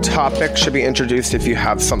a topic should be introduced if you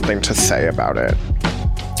have something to say about it.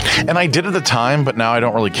 And I did at the time, but now I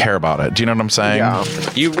don't really care about it. Do you know what I'm saying? Yeah.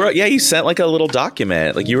 You sent like a little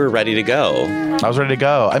document. Like you were ready to go. I was ready to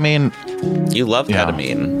go. I mean, you love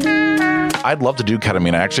ketamine. I'd love to do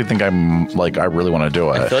ketamine. I actually think I really want to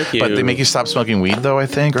do it. I feel like but they make you stop smoking weed though, I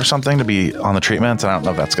think, or something to be on the treatments. I don't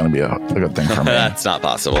know if that's going to be a good thing for me. That's not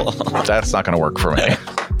possible. That's not going to work for me.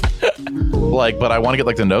 But I want to get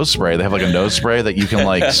like the nose spray. They have like a nose spray that you can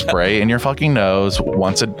like spray in your fucking nose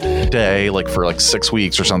once a day, like for like 6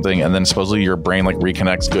 weeks or something. And then supposedly your brain like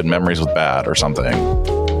reconnects good memories with bad or something.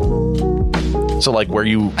 So like where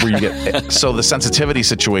you get, so the sensitivity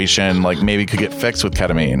situation, like maybe could get fixed with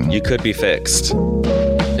ketamine. You could be fixed.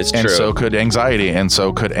 It's true. And so could anxiety, and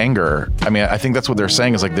so could anger. I mean, I think that's what they're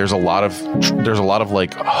saying is like there's a lot of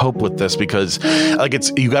like hope with this because like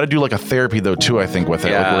you got to do like a therapy though too. I think with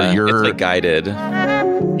it, yeah, like where you're like guided.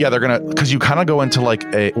 Yeah, they're gonna because you kind of go into like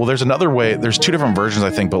there's another way. There's 2 different versions I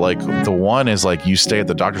think, but like the one is like you stay at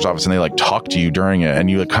the doctor's office and they like talk to you during it, and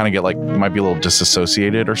you kind of get like might be a little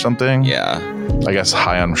disassociated or something. Yeah, I guess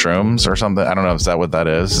high on shrooms or something. I don't know. Is that what that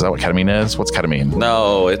is? Is that what ketamine is? What's ketamine?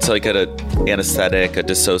 No, it's like an anesthetic, a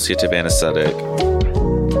dissociative anesthetic.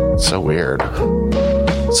 So weird.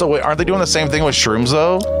 So wait, aren't they doing the same thing with shrooms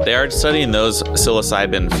though? They are studying those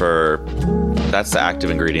psilocybin for. That's the active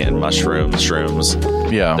ingredient in shrooms.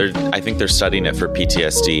 Yeah. I think they're studying it for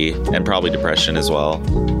PTSD and probably depression as well.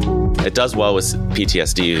 It does well with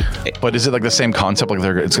PTSD. But is it like the same concept? Like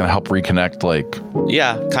it's going to help reconnect? Like,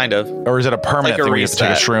 yeah, kind of. Or is it a permanent thing where you have to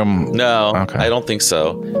take a shroom? No, okay. I don't think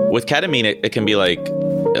so. With ketamine, it can be like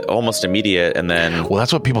almost immediate, and then. Well,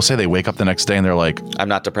 that's what people say. They wake up the next day and they're like, "I'm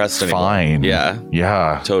not depressed anymore." Fine.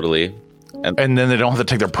 Yeah. Totally. And then they don't have to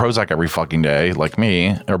take their Prozac every fucking day, like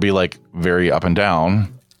me, or be like very up and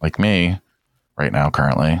down, like me, right now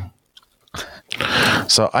currently.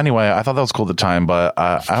 So anyway, I thought that was cool at the time, but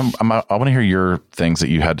I want to hear your things that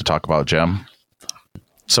you had to talk about, Jim.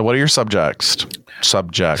 So what are your subjects?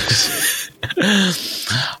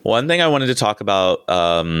 One thing I wanted to talk about,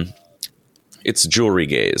 it's jewelry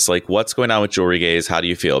gaze. Like, what's going on with jewelry gaze? How do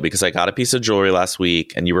you feel? Because I got a piece of jewelry last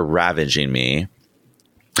week and you were ravaging me.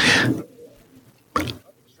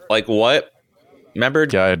 Like, what Remember?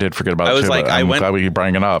 Yeah, I did forget about it. I was too, like, I'm glad we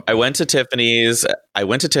bring it up. I went to Tiffany's.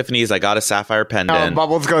 I got a sapphire pendant.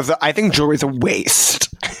 Bubbles goes, I think jewelry's a waste.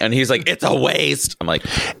 And he's like, it's a waste. I'm like,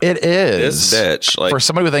 it is. This bitch. Like, for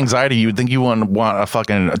somebody with anxiety, you would think you wouldn't want a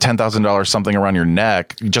fucking $10,000 something around your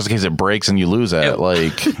neck just in case it breaks and you lose it.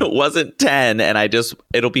 Like, it wasn't 10, and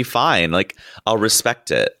it'll be fine. Like, I'll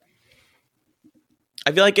respect it.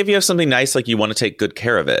 I feel like if you have something nice, like, you want to take good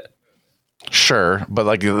care of it. Sure, but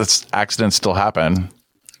like, this accidents still happen.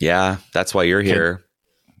 Yeah, that's why you're here.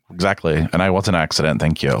 Exactly, and I was an accident.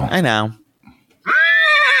 Thank you. I know.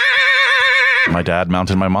 My dad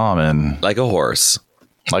mounted my mom in like a horse,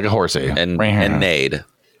 like a horsey, and neighed.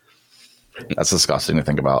 That's disgusting to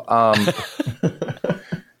think about.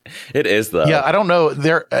 It is though. Yeah, I don't know.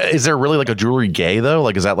 Is there really like a jewelry gay though?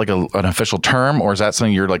 Like, is that like an official term, or is that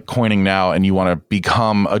something you're like coining now and you want to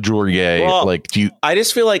become a jewelry gay? Well, like, do you? I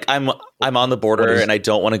just feel like I'm on the border and I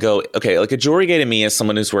don't want to go. Okay, like a jewelry gay to me is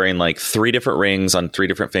someone who's wearing like 3 different rings on 3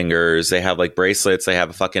 different fingers. They have like bracelets. They have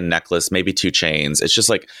a fucking necklace, maybe 2 chains. It's just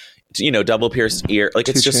like, double pierced ear. Like,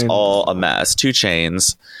 it's just all a mess. 2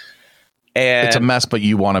 chains. And it's a mess, but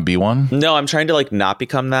you want to be one? No, I'm trying to like not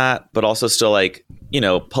become that, but also still like,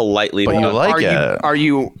 politely. But you like it. Are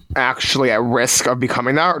you actually at risk of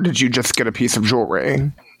becoming that, or did you just get a piece of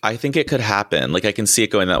jewelry? I think it could happen. Like, I can see it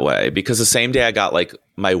going that way because the same day I got like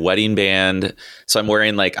my wedding band. So I'm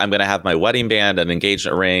wearing like, I'm going to have my wedding band, an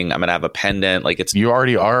engagement ring. I'm going to have a pendant. Like, it's. You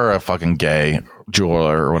already are a fucking gay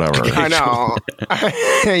jeweler or whatever. I know.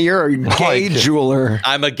 You're a gay jeweler.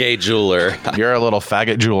 I'm a gay jeweler. You're a little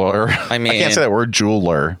faggot jeweler. I mean, I can't say that word,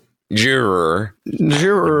 jeweler. Juror.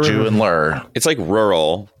 Jew and lure. It's like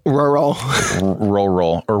rural, or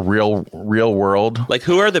real world. Like,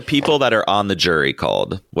 who are the people that are on the jury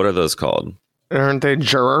called? What are those called? Aren't they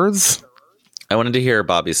jurors? I wanted to hear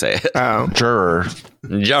Bobby say it. Oh, jurors.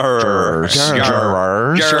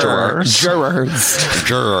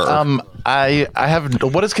 I have.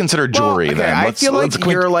 What is considered jewelry? Well, okay, then I feel like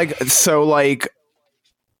you're like so like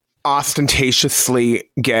ostentatiously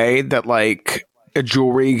gay that like a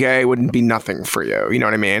jewelry gay wouldn't be nothing for you. You know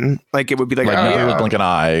what I mean? Like, it would be like blink an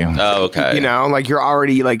eye. Oh, okay. Like, you're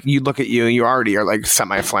already like, you look at you and you already are like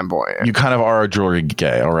semi-flamboyant. You kind of are a jewelry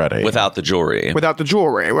gay already. Without the jewelry,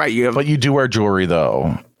 right? But you do wear jewelry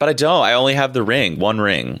though. But I don't. I only have the ring. 1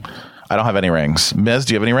 ring. I don't have any rings. Miz,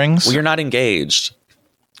 do you have any rings? Well, you're not engaged.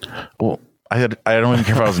 Well, I don't even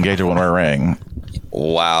care if I was engaged. I wouldn't wear a ring.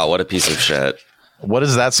 Wow, what a piece of shit. What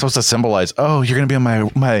is that supposed to symbolize? Oh, you're going to be on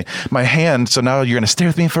my hand, so now you're going to stay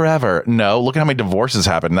with me forever. No, look at how many divorces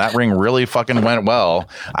happened. That ring really fucking went well.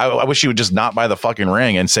 I wish you would just not buy the fucking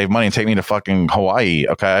ring and save money and take me to fucking Hawaii,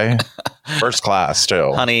 okay? First class,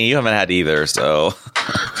 too. Honey, you haven't had either, so.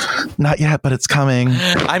 Not yet, but it's coming.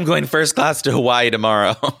 I'm going first class to Hawaii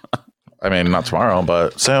tomorrow. I mean, not tomorrow,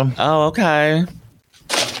 but soon. Oh, okay.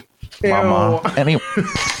 Mama.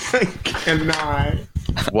 I cannot.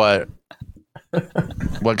 What?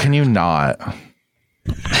 What can you not?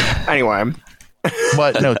 Anyway.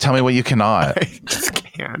 What? No, tell me what you cannot. I just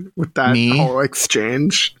can't with that whole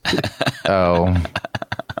exchange. Oh.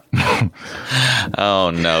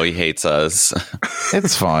 Oh no, he hates us.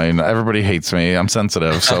 It's fine. Everybody hates me. I'm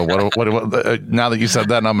sensitive. So what now that you said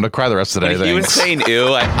that, I'm going to cry the rest of the day. When he was saying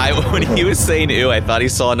ew, when he was saying ew, I thought he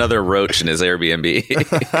saw another roach in his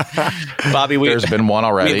Airbnb. Bobby, there's been one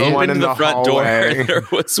already. We opened the front door. There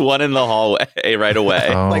was one in the hallway right away.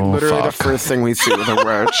 Oh, like literally the first thing we see with a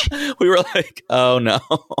roach. We were like, oh no.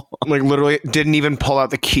 Like literally didn't even pull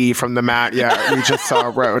out the key from the mat yet. We just saw a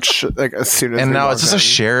roach like as soon as. And now is this a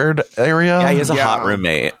shared area? Yeah, he has a hot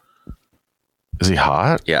roommate. Is he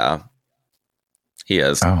hot? Yeah, he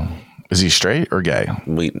is. Oh, is he straight or gay?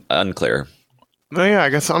 Unclear. Oh yeah, I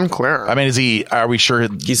guess unclear. I mean, is he? Are we sure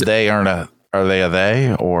they aren't a? Are they a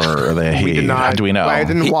they or are they a he? Do we know? I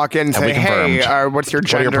didn't walk in and say, "Hey, what's your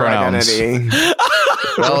gender identity?"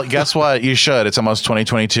 Well, guess what? You should. It's almost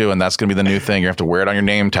 2022, and that's going to be the new thing. You have to wear it on your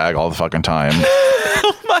name tag all the fucking time.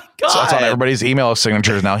 Oh my god! So it's on everybody's email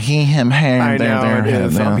signatures now. He, him, him. I know it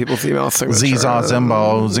is on people's email signatures. Ziza,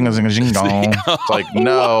 Zimbo, Zinga, Zinga, Jingo. It's like,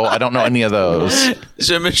 no, I don't know any of those.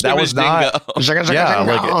 That was not. Yeah,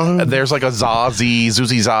 like there's like a Zazie,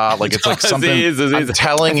 Zuzi Za. Like it's like something. I'm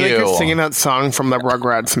telling you, you're singing that song from the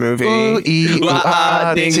Rugrats movie. Ding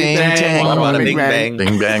bang,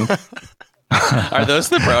 ding bang. Are those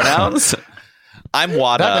the pronouns? I'm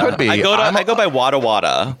Wada. That could be. I go by Wada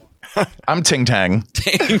Wada. I'm Ting Tang.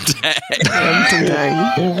 Ting Tang. I'm Ting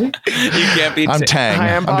Tang. You can't be. I'm Tang.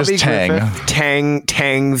 Hi, I'm just Tang.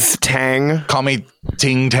 Tang. Call me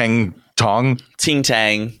Ting Tang Tong. Ting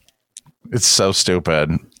Tang. It's so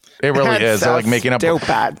stupid. It really is. They're like making up.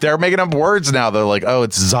 They're making up words now. They're like, oh,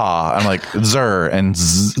 it's za. I'm like zer and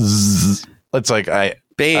zzz. It's like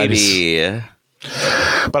baby.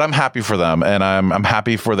 But I'm happy for them, and I'm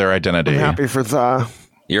happy for their identity. I'm happy for za.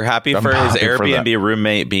 You're happy for his Airbnb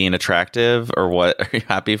roommate being attractive, or what are you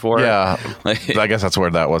happy for? Yeah, I guess that's where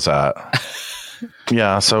that was at.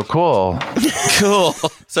 Yeah, so cool.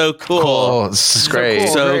 So cool. This is great.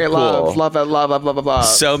 So cool. Love it.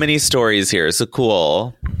 So many stories here. So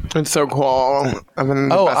cool. It's so cool.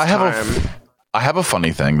 I have a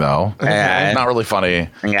funny thing though. Okay. Not really funny.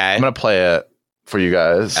 Okay. I'm gonna play it for you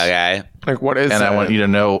guys. Okay. Like, what is it? And I want you to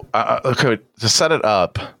know. Okay, to set it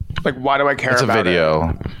up. Like, why do I care about it? It's a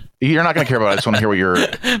video. You're not going to care about it. I just want to hear what you're...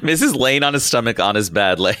 Mrs. laying on his stomach on his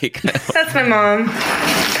bed. Like, that's my mom.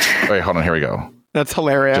 Wait, hold on. Here we go. That's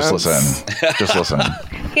hilarious. Just listen.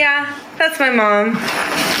 Yeah, that's my mom.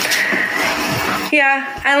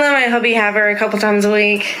 Yeah, I let my hubby have her a couple times a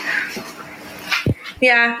week.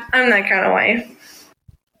 Yeah, I'm that kind of wife.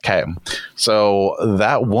 Okay, so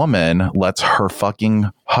that woman lets her fucking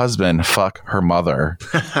husband fuck her mother.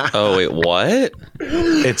 Oh, wait, what?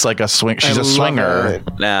 It's like a swing. She's a swinger.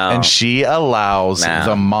 No. And she allows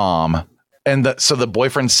the mom. And so the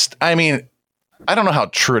boyfriend's, I mean, I don't know how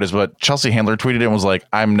true it is, but Chelsea Handler tweeted it and was like,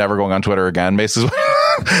 I'm never going on Twitter again, basically.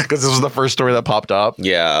 Because this was the first story that popped up.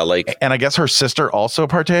 Yeah, like. And I guess her sister also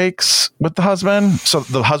partakes with the husband. So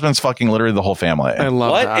the husband's fucking literally the whole family. I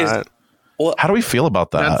love that. How do we feel about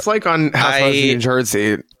that? That's like on Housewives of New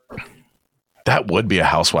Jersey. That would be a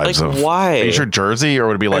Housewives like, of... Why? Are you sure Jersey, or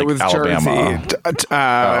would it be like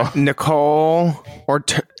Alabama? Nicole or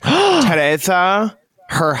Teresa,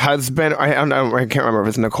 her husband... I don't know. I can't remember if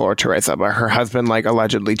it's Nicole or Teresa, but her husband like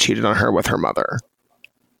allegedly cheated on her with her mother.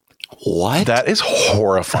 What? That is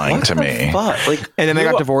horrifying to me. Fuck? Like, and then they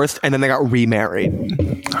got divorced, and then they got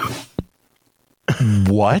remarried.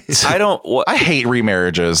 What? I hate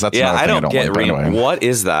remarriages. That's I don't get what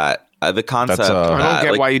is that? The concept. I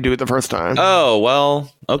don't get why you do it the first time. Oh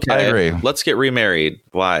well, okay. I agree. Let's get remarried.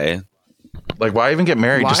 Why? Like, why even get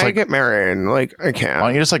married? Why just like get married? Like, I can't. Why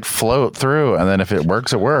don't you just like float through, and then if it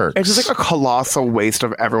works, it works. It's just like a colossal waste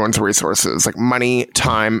of everyone's resources, like money,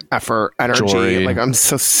 time, effort, energy. Joy. Like, I'm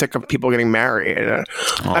so sick of people getting married. I have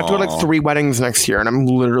to go to like 3 weddings next year, and I'm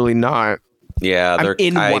literally not. Yeah, I'm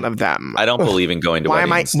in one of them. I don't believe in going to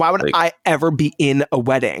weddings. Why would I ever be in a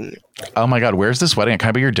wedding? Oh my god, where's this wedding? Can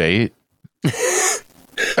I be your date? I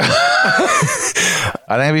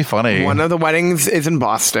think it'd be funny. One of the weddings is in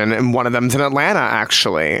Boston, and one of them's in Atlanta,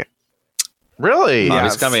 actually. Really?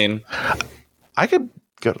 Yes. He's coming. I could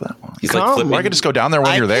go to that one. He's like flipping. Or I could just go down there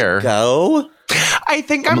when you're there. Go. I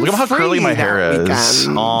think I'm Look at how curly my hair is.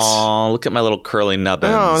 Oh, look at my little curly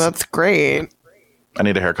nubbins. Oh, that's great. I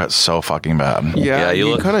need a haircut so fucking bad. Yeah,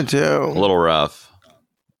 you kind of do. A little rough.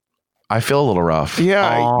 I feel a little rough.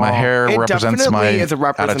 Yeah. My hair represents my is a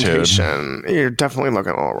representation. attitude. You're definitely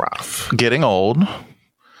looking a little rough. Getting old.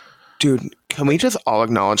 Dude, can we just all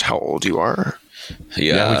acknowledge how old you are?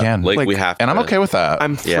 Yeah, we can. Like we have to. And I'm okay with that.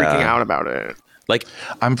 I'm freaking out about it. Like,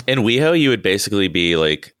 in WeHo, you would basically be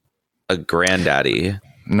like a granddaddy.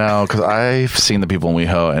 No, because I've seen the people in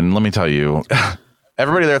WeHo, and let me tell you...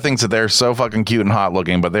 Everybody there thinks that they're so fucking cute and hot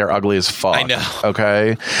looking, but they're ugly as fuck. I know.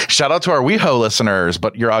 Okay? Shout out to our WeHo listeners,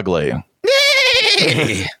 but you're ugly.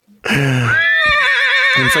 It's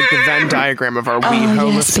like the Venn diagram of our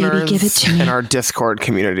WeHo listeners baby, give it to me. and our Discord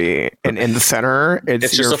community. And in the center,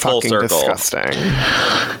 it's just a full fucking circle. disgusting.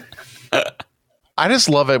 I just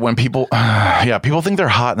love it when people people think they're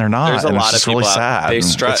hot and they're not. There's a lot of people really sad.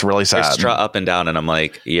 It's really sad. They strut up and down, and I'm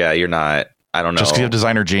like, yeah, you're not. I don't know. Just because you have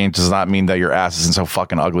designer jeans does not mean that your ass isn't so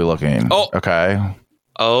fucking ugly looking. Oh. Okay?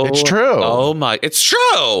 Oh. It's true. Oh, my. It's true.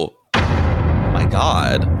 Oh, my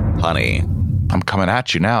God. Honey. I'm coming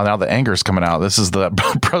at you now. Now the anger's coming out. This is the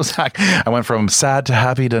Prozac. I went from sad to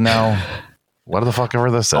happy to now. What the fuck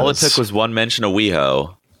ever this is. All it took was one mention of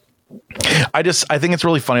WeHo. I think it's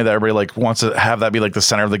really funny that everybody like wants to have that be like the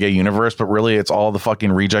center of the gay universe, but really it's all the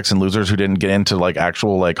fucking rejects and losers who didn't get into like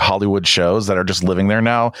actual like Hollywood shows that are just living there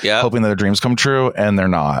now, hoping that their dreams come true, and they're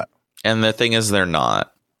not. And the thing is, they're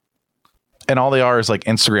not. And all they are is like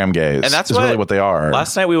Instagram gays. And that's really what they are.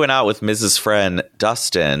 Last night we went out with Mrs. friend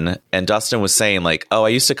Dustin, and Dustin was saying like, "Oh, I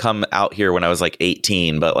used to come out here when I was like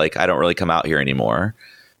 18, but like I don't really come out here anymore."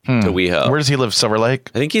 To WeHo. Where does he live? Silver Lake?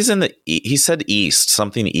 I think he's in the. He said east,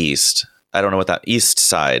 something east. I don't know what that east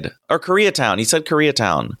side or Koreatown. He said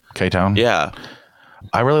Koreatown. K-Town. Yeah,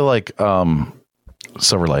 I really like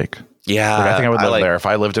Silver Lake. Yeah, like, I think I would live there if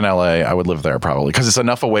I lived in LA. I would live there probably because it's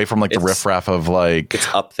enough away from like the riffraff of like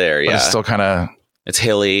it's up there. Yeah, but it's still kind of it's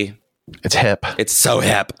hilly. It's hip. It's so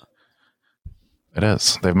hip. It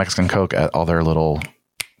is. They have Mexican Coke at all their little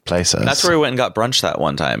places. That's where we went and got brunch that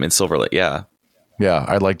one time in Silver Lake. Yeah. Yeah,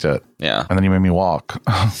 I liked it. Yeah. And then you made me walk.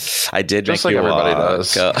 I did. Just like everybody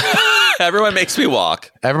does. Everyone makes me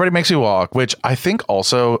walk. Everybody makes me walk, which I think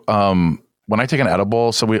also when I take an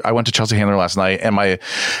edible. So I went to Chelsea Handler last night and my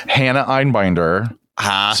Hannah Einbinder.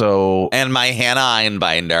 And my Hannah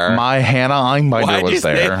Einbinder. My Hannah Einbinder was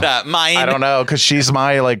there. I don't know, because she's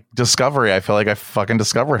my like discovery. I feel like I fucking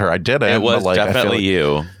discovered her. I did it. It was definitely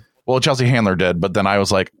you. Well, Chelsea Handler did, but then I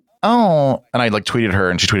was like, oh, and I like tweeted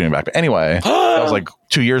her and she tweeted me back. But anyway, that was like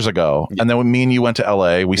 2 years ago. And then when me and you went to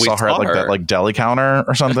LA, we saw her at like that like deli counter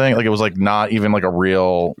or something. Like it was like not even like a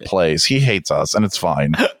real place. He hates us and it's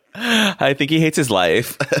fine. I think he hates his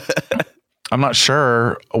life. I'm not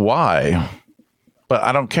sure why, but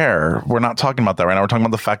I don't care. We're not talking about that right now. We're talking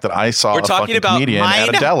about the fact that I saw a fucking comedian at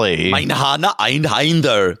a deli. Mein Hannah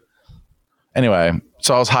Einbinder. Anyway,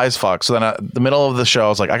 so I was high as fuck. So then at the middle of the show, I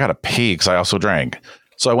was like, I gotta pee because I also drank.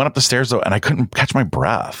 So I went up the stairs though, and I couldn't catch my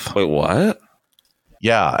breath. Wait, what?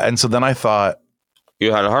 Yeah, and so then I thought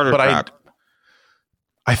you had a heart attack.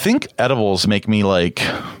 I think edibles make me like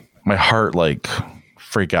my heart like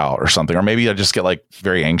freak out or something, or maybe I just get like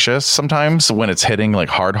very anxious sometimes when it's hitting like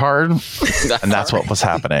hard, and that's what was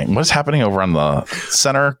happening. What's happening over on the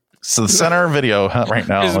center? So the center video right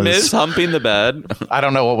now is Miz humping the bed. I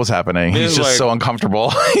don't know what was happening. He's just like, so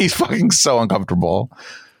uncomfortable. He's fucking so uncomfortable.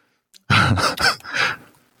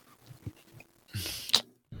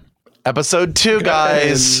 Episode 2,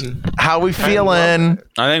 guys. How we feeling?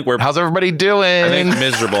 How's everybody doing? I think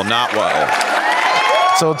miserable, not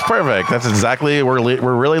well. So it's perfect. That's exactly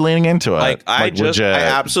we're really leaning into it. I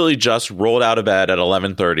absolutely just rolled out of bed at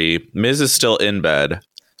 11:30. Miz is still in bed.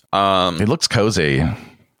 It looks cozy.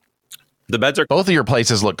 The beds are both of your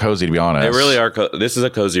places look cozy, to be honest. They really are. This is a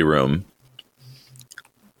cozy room,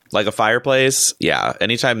 like a fireplace. Yeah.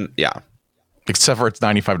 Anytime. Yeah. Except for it's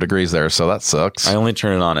 95 degrees there, so that sucks. I only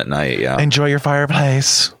turn it on at night. Yeah. Enjoy your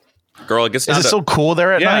fireplace, girl. It gets down is it so cool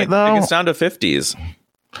there at night though? It gets down to 50s.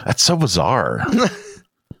 That's so bizarre.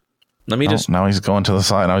 Let me just. Now he's going to the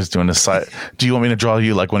side. Now he's doing the side. Do you want me to draw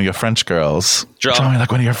you like one of your French girls? Draw me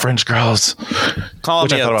like one of your French girls. Call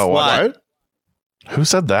me a slut. Who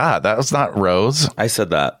said that? That was not Rose. I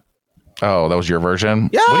said that. Oh, that was your version?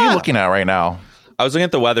 Yeah. What are you looking at right now? I was looking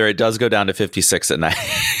at the weather. It does go down to 56 at night.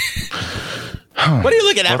 What are you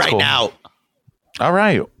looking at right now? All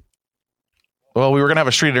right. Well, we were going to have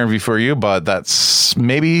a street interview for you, but that's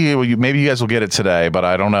maybe you guys will get it today, but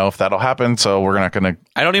I don't know if that'll happen. So we're not going to.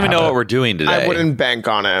 I don't even know what we're doing today. I wouldn't bank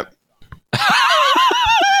on it.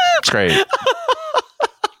 It's great.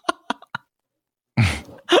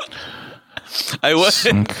 I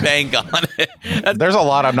wouldn't bank on it. There's a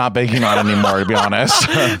lot I'm not banking on anymore, to be honest.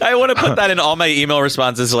 I want to put that in all my email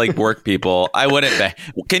responses to like work people. I wouldn't bank.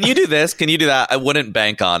 Can you do this? Can you do that? I wouldn't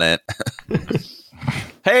bank on it.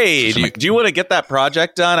 Hey, do you want to get that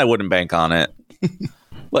project done? I wouldn't bank on it.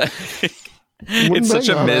 It's such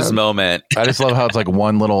a Miz moment. I just love how it's like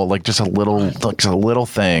one little, like just a little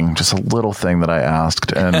thing that I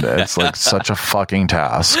asked, and it's like such a fucking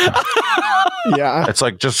task. Yeah, it's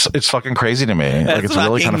like it's fucking crazy to me. Like it's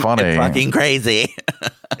really kind of funny. It's fucking crazy.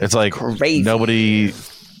 It's like crazy. Nobody,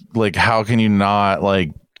 like, how can you not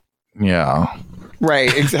like, yeah.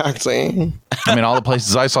 Right, exactly. I mean, all the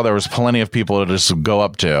places I saw, there was plenty of people to just go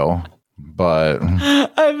up to, but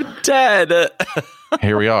I'm dead.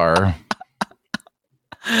 Here we are.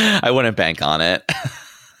 I wouldn't bank on it.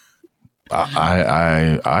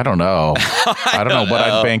 I don't know. I don't know what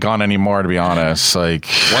I'd bank on anymore, to be honest. Like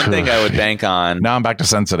one thing I would bank on. Now I'm back to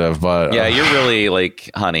sensitive, but yeah, you're really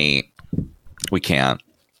like, honey, we can't.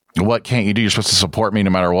 What can't you do? You're supposed to support me no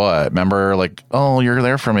matter what. Remember, like, oh, you're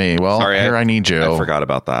there for me. Well, sorry, I need you. I forgot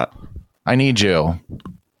about that. I need you.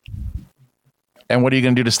 And what are you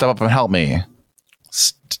going to do to step up and help me?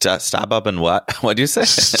 Step up and what? What'd you say?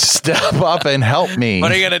 Step up and help me.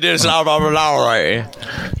 What are you going to do to step up and help me?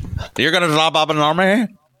 You're going to step up and help me?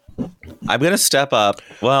 I'm going to step up.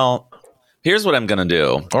 Well, here's what I'm going to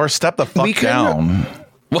do. Or step the fuck down.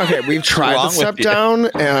 Okay, we've tried to step down,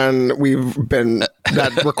 and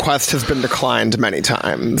that request has been declined many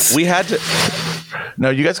times. We had to. No,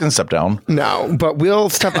 you guys can step down. No, but we'll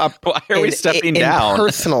step up. Why are we stepping down?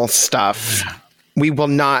 Personal stuff. We will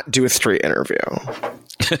not do a street interview.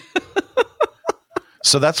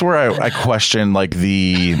 So that's where I question like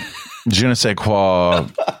the je ne sais quoi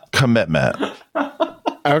commitment.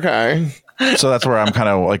 Okay. So that's where I'm kind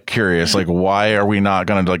of like curious, like why are we not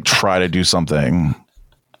going to like try to do something?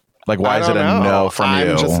 Like why is it a no from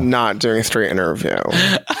you? I'm just not doing a street interview.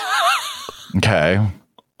 Okay.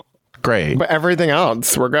 great. But everything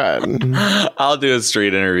else, we're good. I'll do a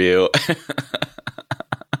street interview.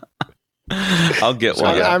 I'll get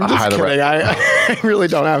one. I'm just kidding. I really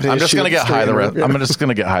don't have to. I'm just gonna get high the rest. I'm just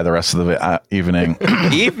gonna get high the rest of the evening.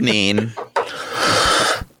 Evening.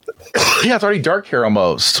 Yeah, it's already dark here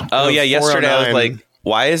almost. Oh yeah, yesterday I was like,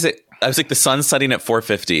 why is it? I was like, the sun's setting at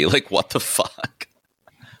 4:50. Like, what the fuck?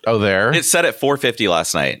 Oh, there. It set at 4:50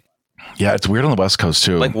 last night. Yeah, it's weird on the West Coast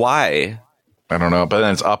too. Like, why? I don't know, but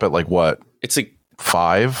then it's up at like what? It's like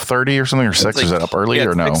 5:30 or something, or 6. Like, is it up early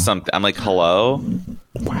or no? Like something. I'm like, hello.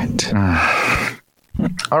 What?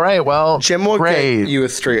 All right. Well, Jim will get you a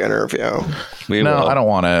street interview. No, I don't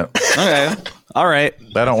want it. Okay. All right.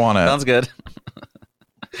 I don't want it. Sounds good.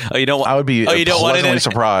 Oh, you don't. I would be. You don't want it.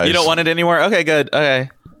 Surprised. You don't want it anywhere. Okay. Good. Okay.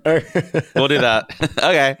 We'll do that.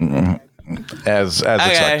 Okay. As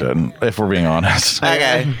expected, if we're being honest.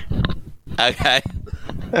 Okay. Okay.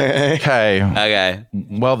 Okay.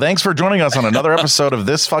 Well, thanks for joining us on another episode of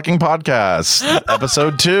this fucking podcast.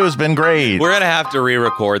 Episode 2 has been great. We're going to have to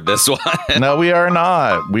re-record this one. No, we are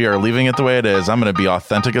not. We are leaving it the way it is. I'm going to be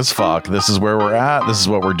authentic as fuck. This is where we're at. This is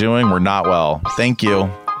what we're doing. We're not well. Thank you.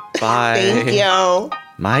 Bye. Thank you.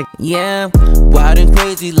 Mike. Yeah, wild and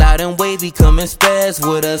crazy, loud and wavy, come and spaz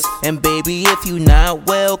with us. And baby, if you not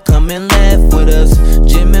well, come and laugh with us.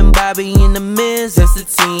 Jim and Bobby in the midst, that's the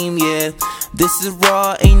team, yeah. This is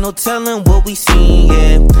raw, ain't no telling what we seen,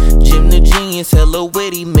 yeah. Jim the genius, hella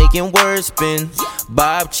witty, making words spin.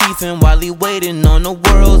 Bob chiefin' while he waiting on the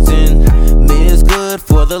world's end. Miz good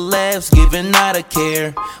for the laughs, giving not a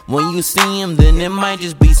care. When you see him, then it might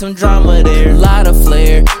just be some drama there. Lot of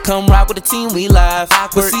flair, come rock with the team, we live.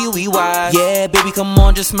 But see we wise. Yeah, baby, come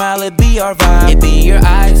on, just smile, it be our vibe. It be in your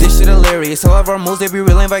eyes, this shit hilarious. However, our moves, they be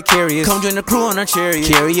real and vicarious. Come join the crew on our chariot.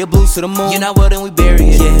 Carry your blues to the moon. You're not well, then we bury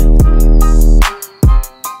it. Yeah.